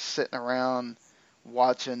better just sitting around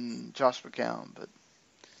watching Josh McCown. But,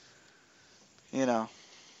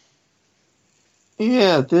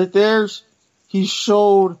 Yeah, he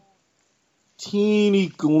showed teeny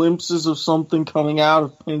glimpses of something coming out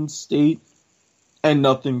of Penn State, and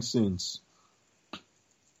nothing since.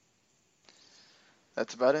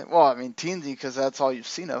 That's about it. Well, I mean, teensy, because that's all you've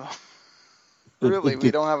seen of him. Really, we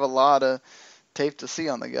don't have a lot of tape to see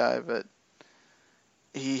on the guy, but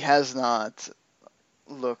he has not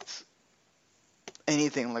looked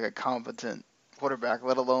anything like a competent quarterback,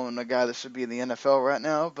 let alone a guy that should be in the NFL right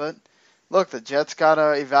now. But look, the Jets got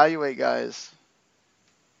to evaluate guys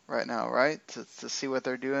right now, right, to see what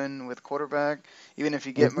they're doing with quarterback. Even if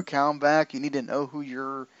you get McCown back, you need to know who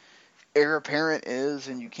your heir apparent is,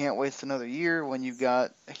 and you can't waste another year when you've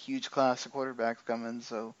got a huge class of quarterbacks coming.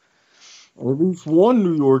 So at least one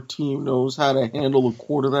New York team knows how to handle a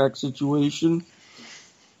quarterback situation.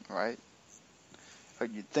 Right. Or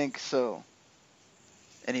you'd think so.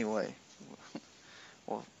 Anyway,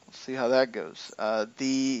 we'll see how that goes.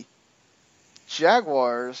 The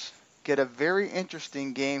Jaguars get a very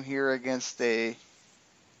interesting game here against a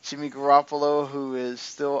Jimmy Garoppolo, who is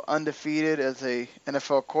still undefeated as a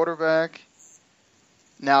NFL quarterback.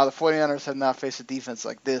 Now, the 49ers have not faced a defense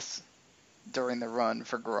like this during the run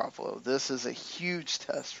for Garoppolo. This is a huge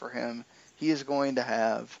test for him. He is going to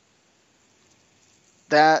have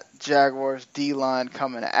that Jaguars D-line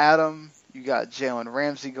coming at him. You got Jalen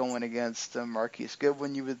Ramsey going against Marquise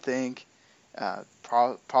Goodwin, you would think,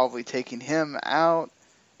 probably taking him out.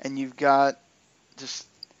 And you've got just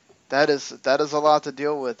that is a lot to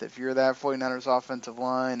deal with if you're that 49ers offensive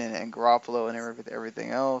line and Garoppolo and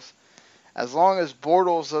everything else. As long as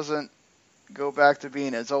Bortles doesn't go back to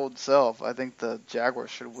being his old self, I think the Jaguars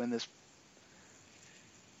should win this.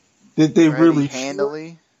 Did they really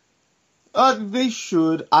handily? They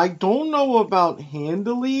should. I don't know about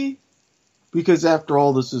handily, because after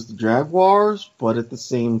all, this is the Jaguars. But at the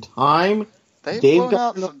same time, they've blown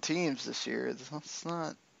out some teams this year. It's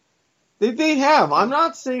not. They have. I'm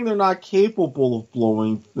not saying they're not capable of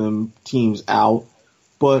blowing them teams out,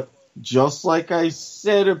 but just like I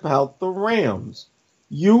said about the Rams,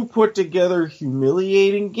 you put together a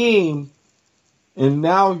humiliating game, and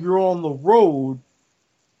now you're on the road.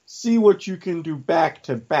 See what you can do back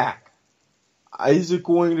to back. Is it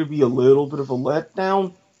going to be a little bit of a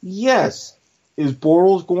letdown? Yes. Is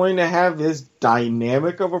Bortles going to have as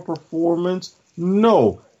dynamic of a performance?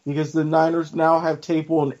 No, because the Niners now have tape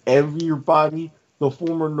on everybody, the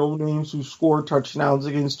former no-names who scored touchdowns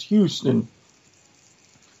against Houston.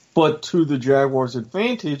 But to the Jaguars'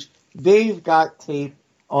 advantage, they've got tape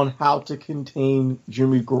on how to contain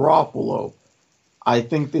Jimmy Garoppolo. I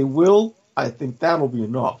think they will. I think that'll be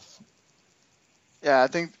enough. Yeah,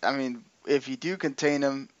 I mean, if you do contain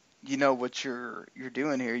him, you know what you're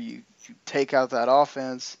doing here. You take out that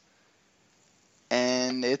offense,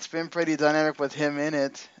 and it's been pretty dynamic with him in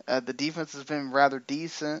it. The defense has been rather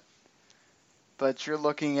decent, but you're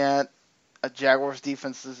looking at a Jaguars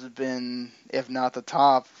defense that has been, if not the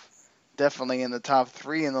top, definitely in the top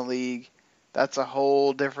 3 in the league. That's a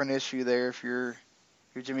whole different issue there if you're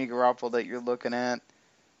Jimmy Garoppolo that you're looking at.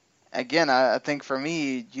 Again, I think for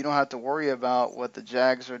me, you don't have to worry about what the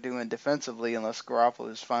Jags are doing defensively unless Garoppolo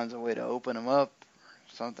just finds a way to open them up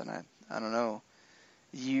or something. I don't know.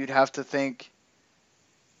 You'd have to think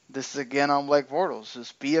this is again on Blake Bortles.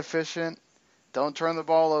 Just be efficient, Don't turn the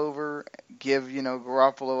ball over. Give,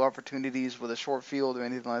 Garoppolo opportunities with a short field or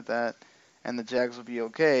anything like that, and the Jags will be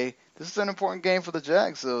okay. This is an important game for the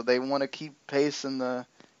Jags, though. They want to keep pace in the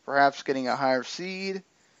perhaps getting a higher seed.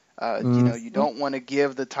 You don't want to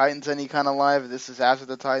give the Titans any kind of life. This is after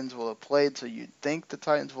the Titans will have played, so you think the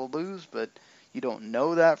Titans will lose, but you don't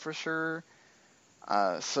know that for sure.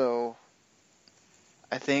 So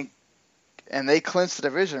I think, and they clinch the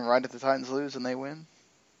division, right? If the Titans lose and they win.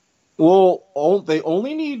 Well, they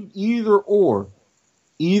only need either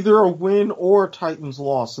a win or a Titans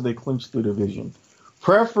loss, so they clinch the division.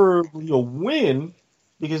 Preferably a win,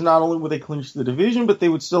 because not only would they clinch the division, but they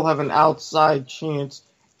would still have an outside chance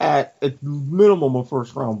at a minimum of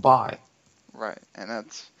first round bye. Right, and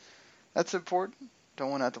that's important. Don't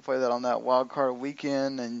want to have to play that on that wild card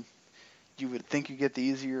weekend, and you would think you get the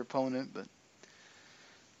easier opponent, but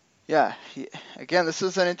yeah, again, this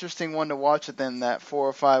is an interesting one to watch within that 4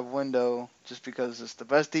 or 5 window, just because it's the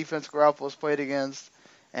best defense Garoppolo's played against,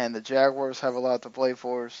 and the Jaguars have a lot to play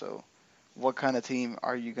for. So, what kind of team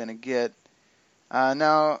are you going to get?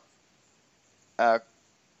 Now,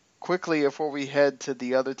 quickly before we head to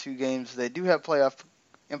the other 2 games, they do have playoff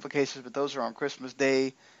implications, but those are on Christmas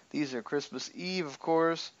Day. These are Christmas Eve, of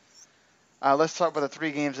course. Let's talk about the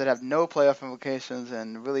 3 games that have no playoff implications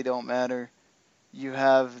and really don't matter. You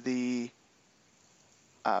have the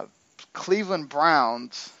Cleveland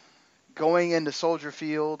Browns going into Soldier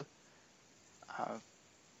Field. A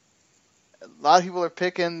lot of people are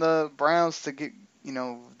picking the Browns to get,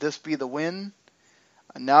 this be the win.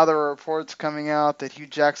 Now there are reports coming out that Hugh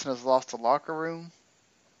Jackson has lost the locker room.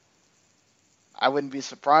 I wouldn't be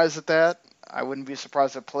surprised at that. I wouldn't be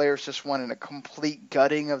surprised if players just wanted a complete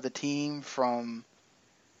gutting of the team from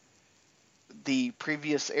the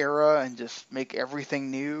previous era and just make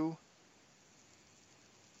everything new.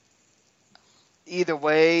 Either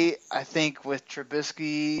way, I think with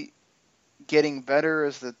Trubisky getting better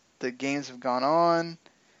as the games have gone on,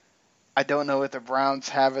 I don't know if the Browns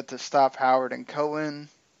have it to stop Howard and Cohen.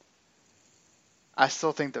 I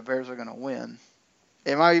still think the Bears are going to win.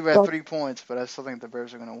 It might be by 3 points, but I still think the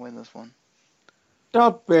Bears are going to win this one.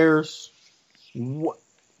 The Bears,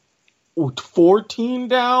 14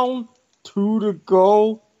 down, 2 to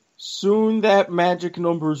go. Soon that magic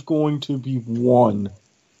number is going to be 1.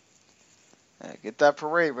 Get that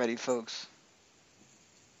parade ready, folks.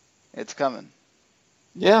 It's coming.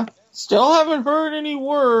 Yeah, still haven't heard any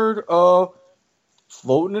word.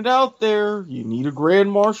 Floating it out there. You need a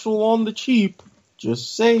Grand Marshal on the cheap.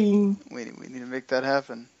 Just saying. We need to make that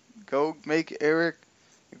happen. Go make Eric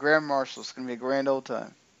a Grand Marshal. It's going to be a grand old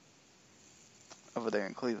time over there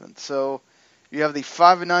in Cleveland. So you have the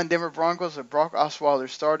 5-9 Denver Broncos with Brock Osweiler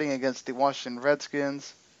starting against the Washington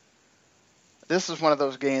Redskins. This is one of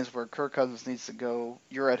those games where Kirk Cousins needs to go.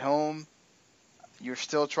 You're at home. You're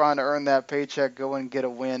still trying to earn that paycheck. Go and get a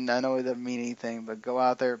win. I know it doesn't mean anything, but go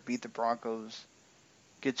out there, beat the Broncos,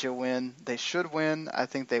 get you a win. They should win. I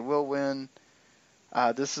think they will win.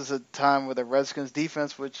 This is a time where the Redskins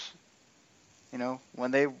defense, which,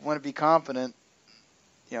 when they want to be confident,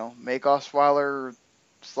 make Osweiler's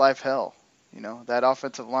life hell. That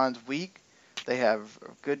offensive line's weak. They have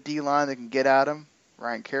a good D-line that can get at him.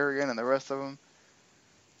 Ryan Kerrigan and the rest of them.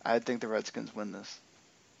 I think the Redskins win this.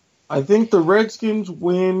 I think the Redskins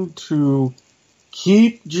win to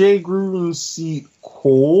keep Jay Gruden's seat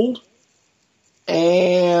cold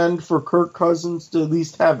and for Kirk Cousins to at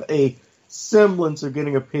least have a semblance of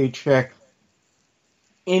getting a paycheck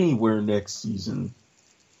anywhere next season.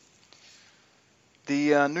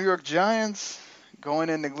 The New York Giants going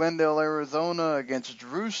into Glendale, Arizona against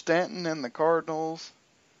Drew Stanton and the Cardinals.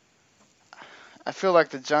 I feel like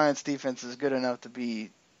the Giants defense is good enough to be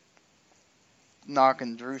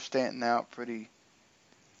knocking Drew Stanton out pretty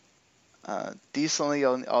decently,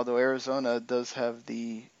 although Arizona does have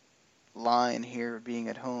the line here being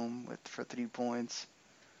at home for 3 points.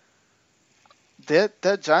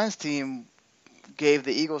 That Giants team gave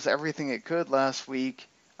the Eagles everything it could last week.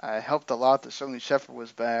 Helped a lot that Sterling Shepard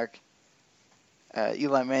was back.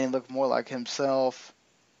 Eli Manning looked more like himself.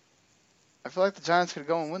 I feel like the Giants could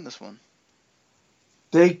go and win this one.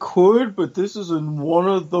 They could, but this is one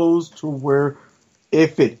of those to where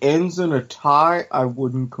if it ends in a tie, I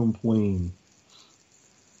wouldn't complain.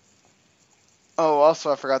 Oh,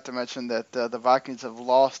 also I forgot to mention that the Vikings have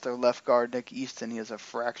lost their left guard, Nick Easton. He has a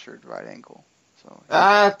fractured right ankle. So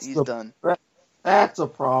he's done. That's a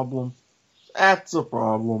problem. That's a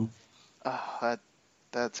problem. Oh,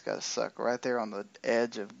 that's got to suck right there on the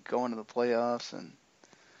edge of going to the playoffs, and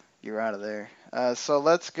you're out of there. So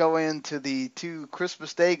let's go into the 2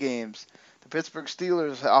 Christmas Day games. The Pittsburgh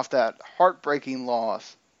Steelers off that heartbreaking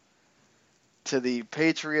loss to the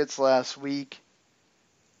Patriots last week.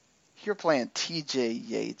 You're playing TJ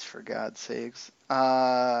Yates, for God's sakes.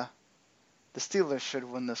 The Steelers should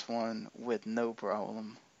win this one with no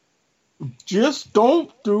problem. Just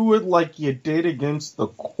don't do it like you did against the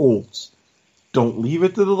Colts. Don't leave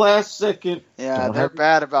it to the last second. Yeah, they're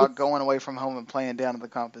bad about going away from home and playing down to the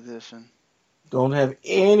competition. Don't have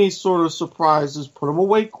any sort of surprises. Put them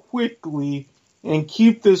away quickly and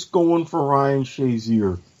keep this going for Ryan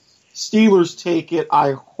Shazier. Steelers take it.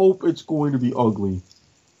 I hope it's going to be ugly.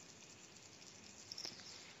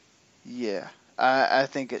 Yeah, I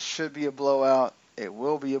think it should be a blowout. It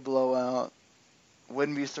will be a blowout.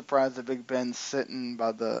 Wouldn't be surprised if Big Ben's sitting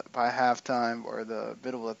by halftime or the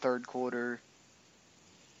middle of the third quarter.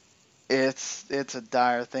 It's a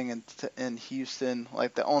dire thing in Houston.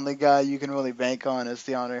 Like, the only guy you can really bank on is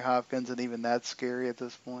DeAndre Hopkins, and even that's scary at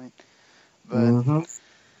this point. But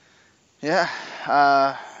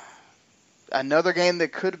yeah, another game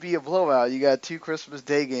that could be a blowout. You got 2 Christmas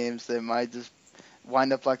Day games that might just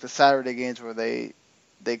wind up like the Saturday games, where they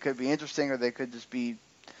could be interesting or they could just be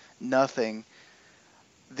nothing.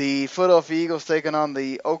 The Philadelphia Eagles taking on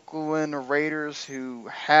the Oakland Raiders, who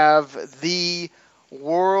have the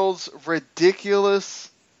world's ridiculous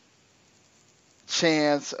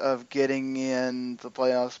chance of getting in the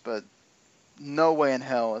playoffs, but no way in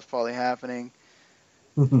hell is probably happening.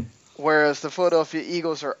 Whereas the Philadelphia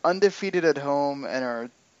Eagles are undefeated at home and are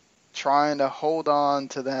trying to hold on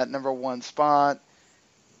to that number 1 spot.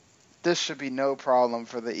 This should be no problem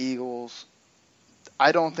for the Eagles.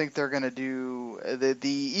 I don't think they're going to do... The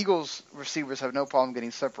Eagles receivers have no problem getting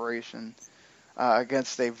separation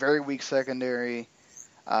against a very weak secondary.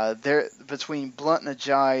 They're between Blunt and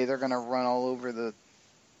Ajayi, they're going to run all over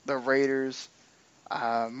the Raiders.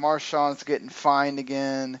 Marshawn's getting fined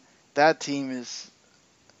again. That team is...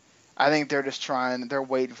 I think they're just they're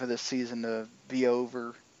waiting for this season to be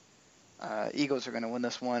over. Eagles are going to win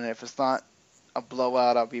this one, and if it's not a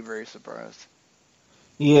blowout, I'll be very surprised.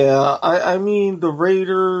 Yeah, I mean, the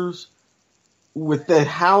Raiders, with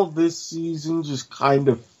how this season just kind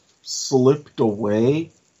of slipped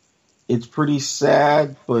away, it's pretty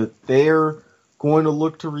sad, but they're going to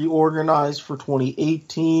look to reorganize for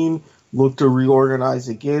 2018, look to reorganize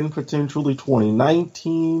again, potentially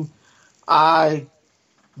 2019.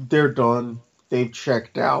 They're done. They've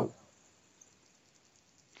checked out.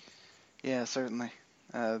 Yeah, certainly.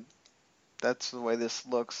 That's the way this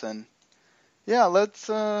looks, and yeah, let's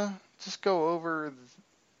just go over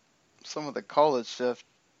some of the college stuff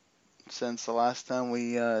since the last time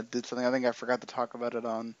we did something. I think I forgot to talk about it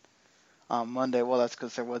on Monday. Well, that's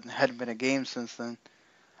because hadn't been a game since then.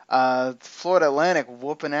 Florida Atlantic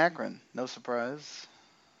whooping Akron. No surprise.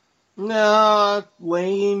 Nah,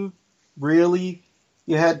 Lane, really?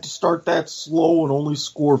 You had to start that slow and only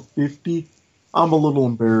score 50? I'm a little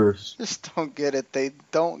embarrassed. Just don't get it. They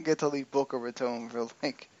don't get to leave Boca Raton for,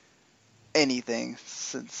 like, anything.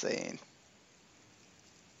 It's insane.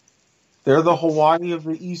 They're the Hawaii of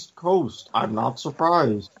the East Coast. I'm not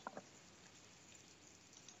surprised.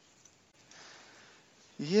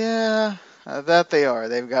 Yeah, that they are.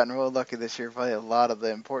 They've gotten real lucky this year. Played a lot of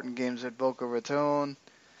the important games at Boca Raton.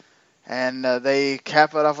 And they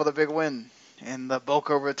cap it off with a big win in the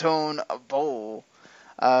Boca Raton Bowl.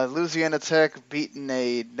 Louisiana Tech beating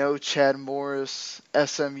a no Chad Morris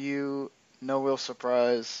SMU. No real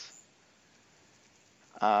surprise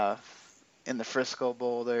in the Frisco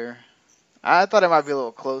Bowl there. I thought it might be a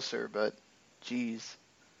little closer, but geez.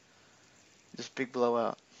 Just big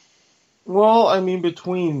blowout. Well, I mean,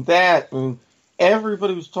 between that and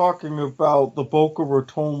everybody was talking about the Boca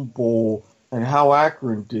Raton Bowl and how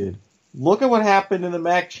Akron did. Look at what happened in the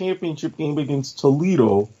MAC championship game against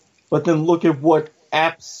Toledo, but then look at what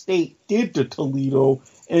App State did to Toledo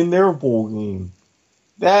in their bowl game.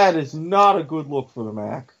 That is not a good look for the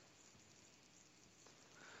MAC.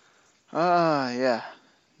 Yeah.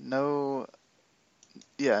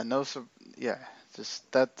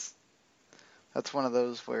 Just that's one of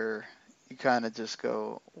those where you kind of just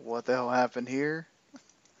go, what the hell happened here?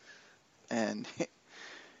 And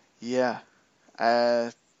yeah,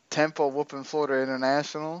 Temple whooping Florida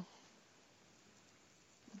International.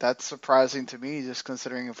 That's surprising to me, just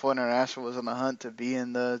considering Florida International was on the hunt to be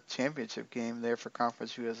in the championship game there for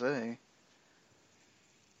Conference USA.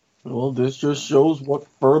 Well, this just shows what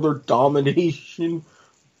further domination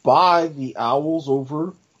by the Owls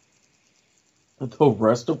over the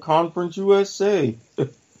rest of Conference USA.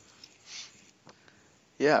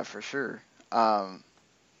 Yeah, for sure.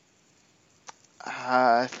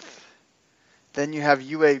 Then you have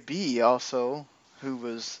UAB also, who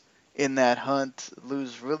was in that hunt,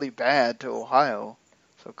 lose really bad to Ohio,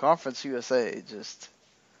 So Conference USA just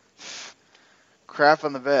crap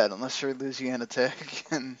on the bed unless you're Louisiana Tech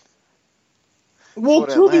and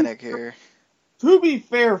Florida Atlantic here. To be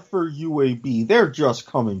fair for UAB, they're just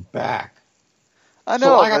coming back. I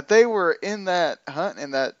know, but they were in that hunt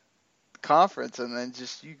in that conference, and then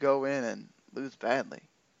just you go in and lose badly.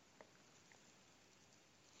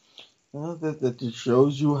 Well, that just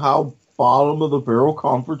shows you how bottom of the barrel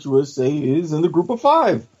Conference USA is in the group of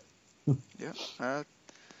 5. Yeah,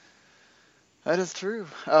 that is true.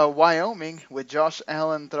 Wyoming, with Josh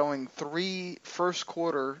Allen throwing 3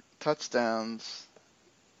 first-quarter touchdowns,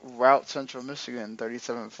 rout Central Michigan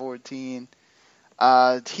 37-14.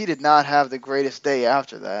 He did not have the greatest day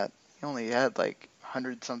after that. He only had like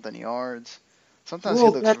 100-something yards. Sometimes he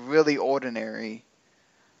looks really ordinary.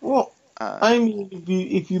 Well, I mean,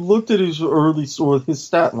 if you looked at his his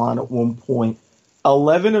stat line at one point,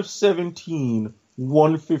 11 of 17,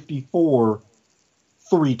 154,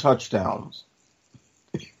 3 touchdowns.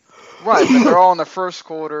 Right, but they're all in the first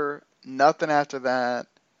quarter. Nothing after that.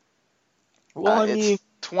 Well, it's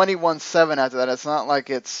 21-7 after that. It's not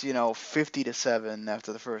like it's 50-7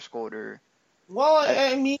 after the first quarter. Well,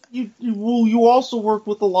 I mean, you also work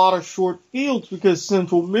with a lot of short fields because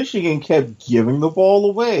Central Michigan kept giving the ball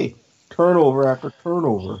away, turnover after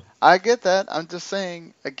turnover. I get that. I'm just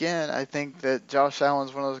saying, again, I think that Josh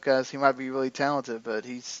Allen's one of those guys. He might be really talented, but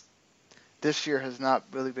this year has not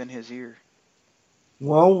really been his year.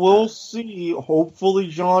 Well, we'll see. Hopefully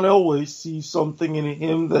John Elway sees something in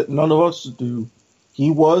him that none of us do. He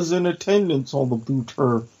was in attendance on the blue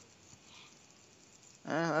turf.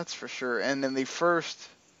 That's for sure. And in the first,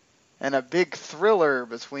 and a big thriller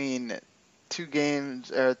between two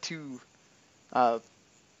teams,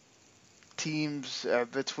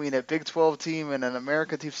 between a Big 12 team and an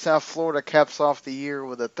American team. South Florida caps off the year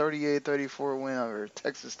with a 38-34 win over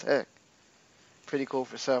Texas Tech. Pretty cool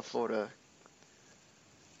for South Florida.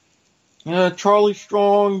 Yeah, Charlie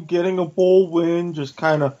Strong getting a bowl win, just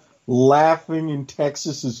kind of laughing in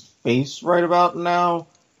Texas's face right about now.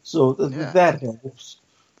 So that helps.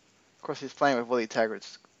 Of course, he's playing with Willie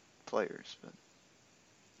Taggart's players. But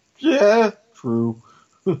yeah, true.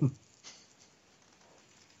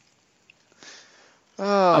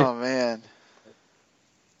 Man.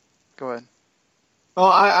 Go ahead. Oh,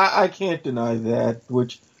 I can't deny that,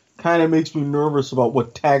 which kind of makes me nervous about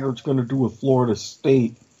what Taggart's going to do with Florida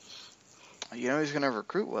State. He's going to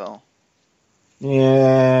recruit well.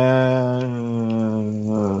 Yeah.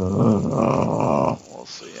 We'll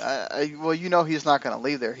see. He's not going to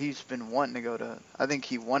leave there. He's been wanting to go to. I think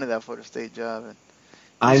he wanted that Florida State job, and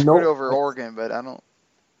he screwed over Oregon, but I don't.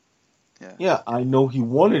 Yeah. Yeah, I know he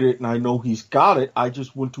wanted it, and I know he's got it. I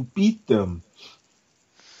just want to beat them.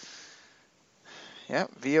 Yeah,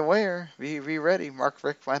 be aware. Be ready. Mark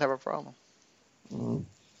Richt might have a problem.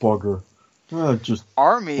 Bugger.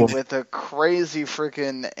 Army with a crazy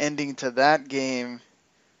freaking ending to that game.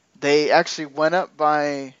 They actually went up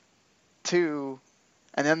by 2,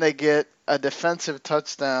 and then they get a defensive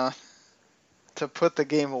touchdown to put the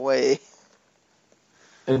game away.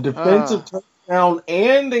 A defensive touchdown,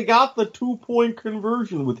 and they got the 2-point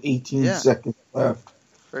conversion with 18 seconds left.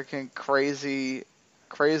 Freaking crazy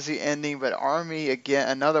ending, but Army, again,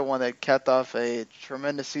 another one that capped off a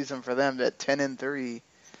tremendous season for them at 10-3.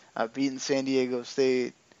 Beating San Diego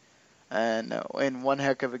State, and in one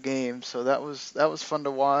heck of a game. So that was fun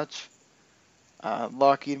to watch.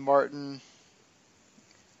 Lockheed Martin,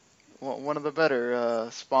 one of the better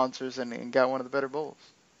sponsors, and got one of the better bowls,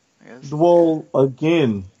 I guess. Well,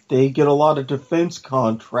 again, they get a lot of defense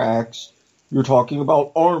contracts. You're talking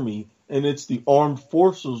about Army, and it's the Armed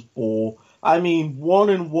Forces Bowl. I mean,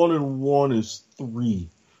 1-1 is 3.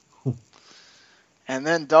 And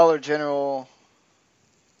then Dollar General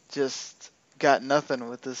just got nothing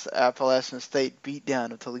with this Appalachian State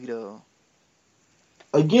beatdown of Toledo.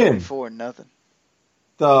 Again, 34-0.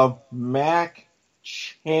 The MAC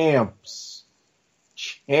champs.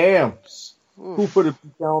 Who put it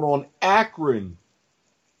down on Akron?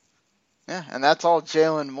 Yeah, and that's all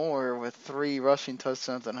Jalen Moore with 3 rushing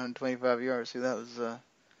touchdowns and 125 yards. See, that was a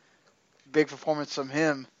big performance from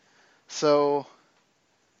him. So,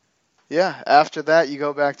 yeah, after that you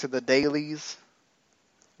go back to the dailies.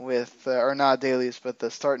 Or not dailies, but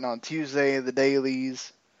starting on Tuesday, the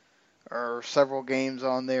dailies are several games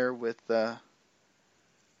on there with, I'm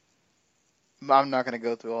not going to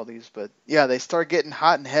go through all these, but yeah, they start getting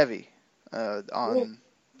hot and heavy,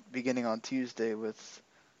 beginning on Tuesday with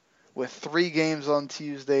 3 games on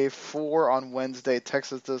Tuesday, 4 on Wednesday.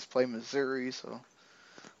 Texas does play Missouri, so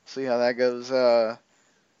see how that goes.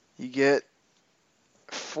 You get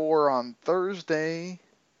 4 on Thursday.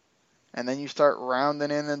 And then you start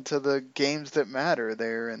rounding into the games that matter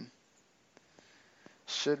there, and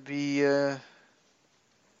should be a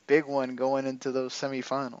big one going into those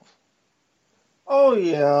semifinals. Oh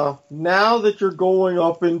yeah, now that you're going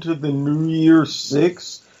up into the New Year's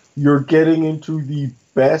 6, you're getting into the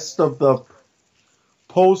best of the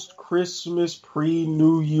post-Christmas,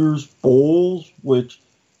 pre-New Year's bowls, which,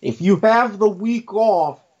 if you have the week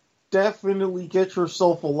off, definitely get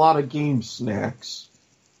yourself a lot of game snacks.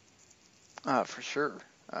 For sure.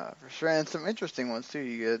 For sure. And some interesting ones, too.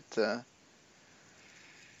 You get,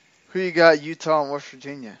 who you got, Utah and West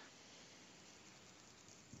Virginia?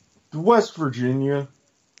 West Virginia.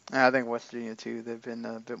 I think West Virginia, too. They've been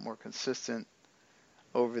a bit more consistent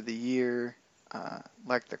over the year.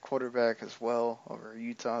 Like the quarterback as well over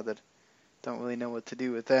Utah that don't really know what to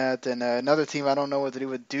do with that. And another team I don't know what to do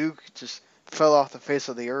with, Duke, just fell off the face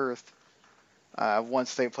of the earth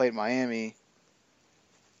once they played Miami.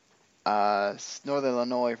 It's Northern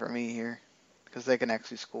Illinois for me here because they can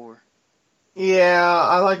actually score. Yeah,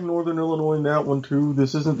 I like Northern Illinois in that one too.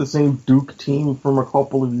 This isn't the same Duke team from a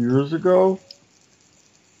couple of years ago.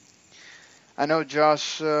 I know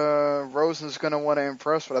Josh Rosen's going to want to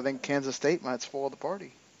impress, but I think Kansas State might spoil the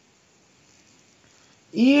party.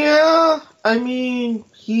 Yeah, I mean,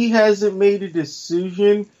 he hasn't made a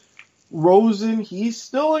decision. Rosen, he's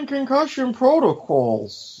still in concussion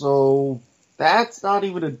protocols, so that's not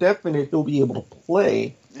even a definite he'll be able to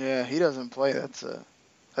play. Yeah, he doesn't play. That's a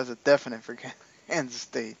definite for Kansas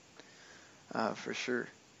State, for sure.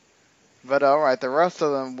 But all right, the rest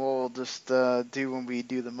of them we'll just do when we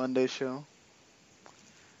do the Monday show.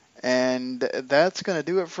 And that's going to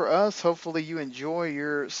do it for us. Hopefully you enjoy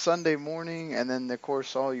your Sunday morning and then, of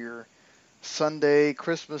course, all your Sunday,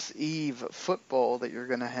 Christmas Eve football that you're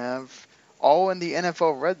going to have, all in the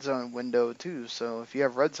NFL Red Zone window, too. So if you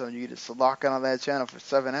have Red Zone, you just lock in on that channel for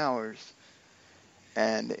 7 hours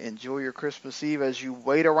and enjoy your Christmas Eve as you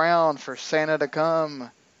wait around for Santa to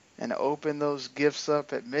come and open those gifts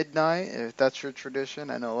up at midnight, if that's your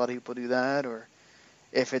tradition. I know a lot of people do that, or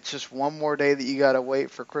if it's just one more day that you got to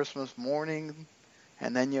wait for Christmas morning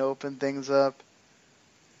and then you open things up.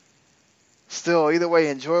 Still, either way,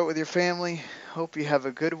 enjoy it with your family. Hope you have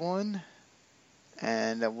a good one.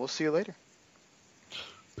 And we'll see you later.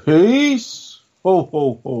 Peace. Ho,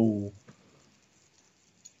 ho, ho.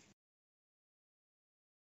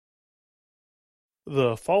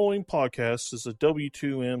 The following podcast is a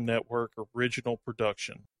W2M Network original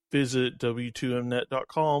production. Visit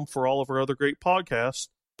W2Mnet.com for all of our other great podcasts,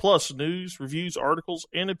 plus news, reviews, articles,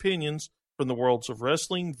 and opinions from the worlds of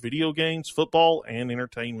wrestling, video games, football, and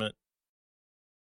entertainment.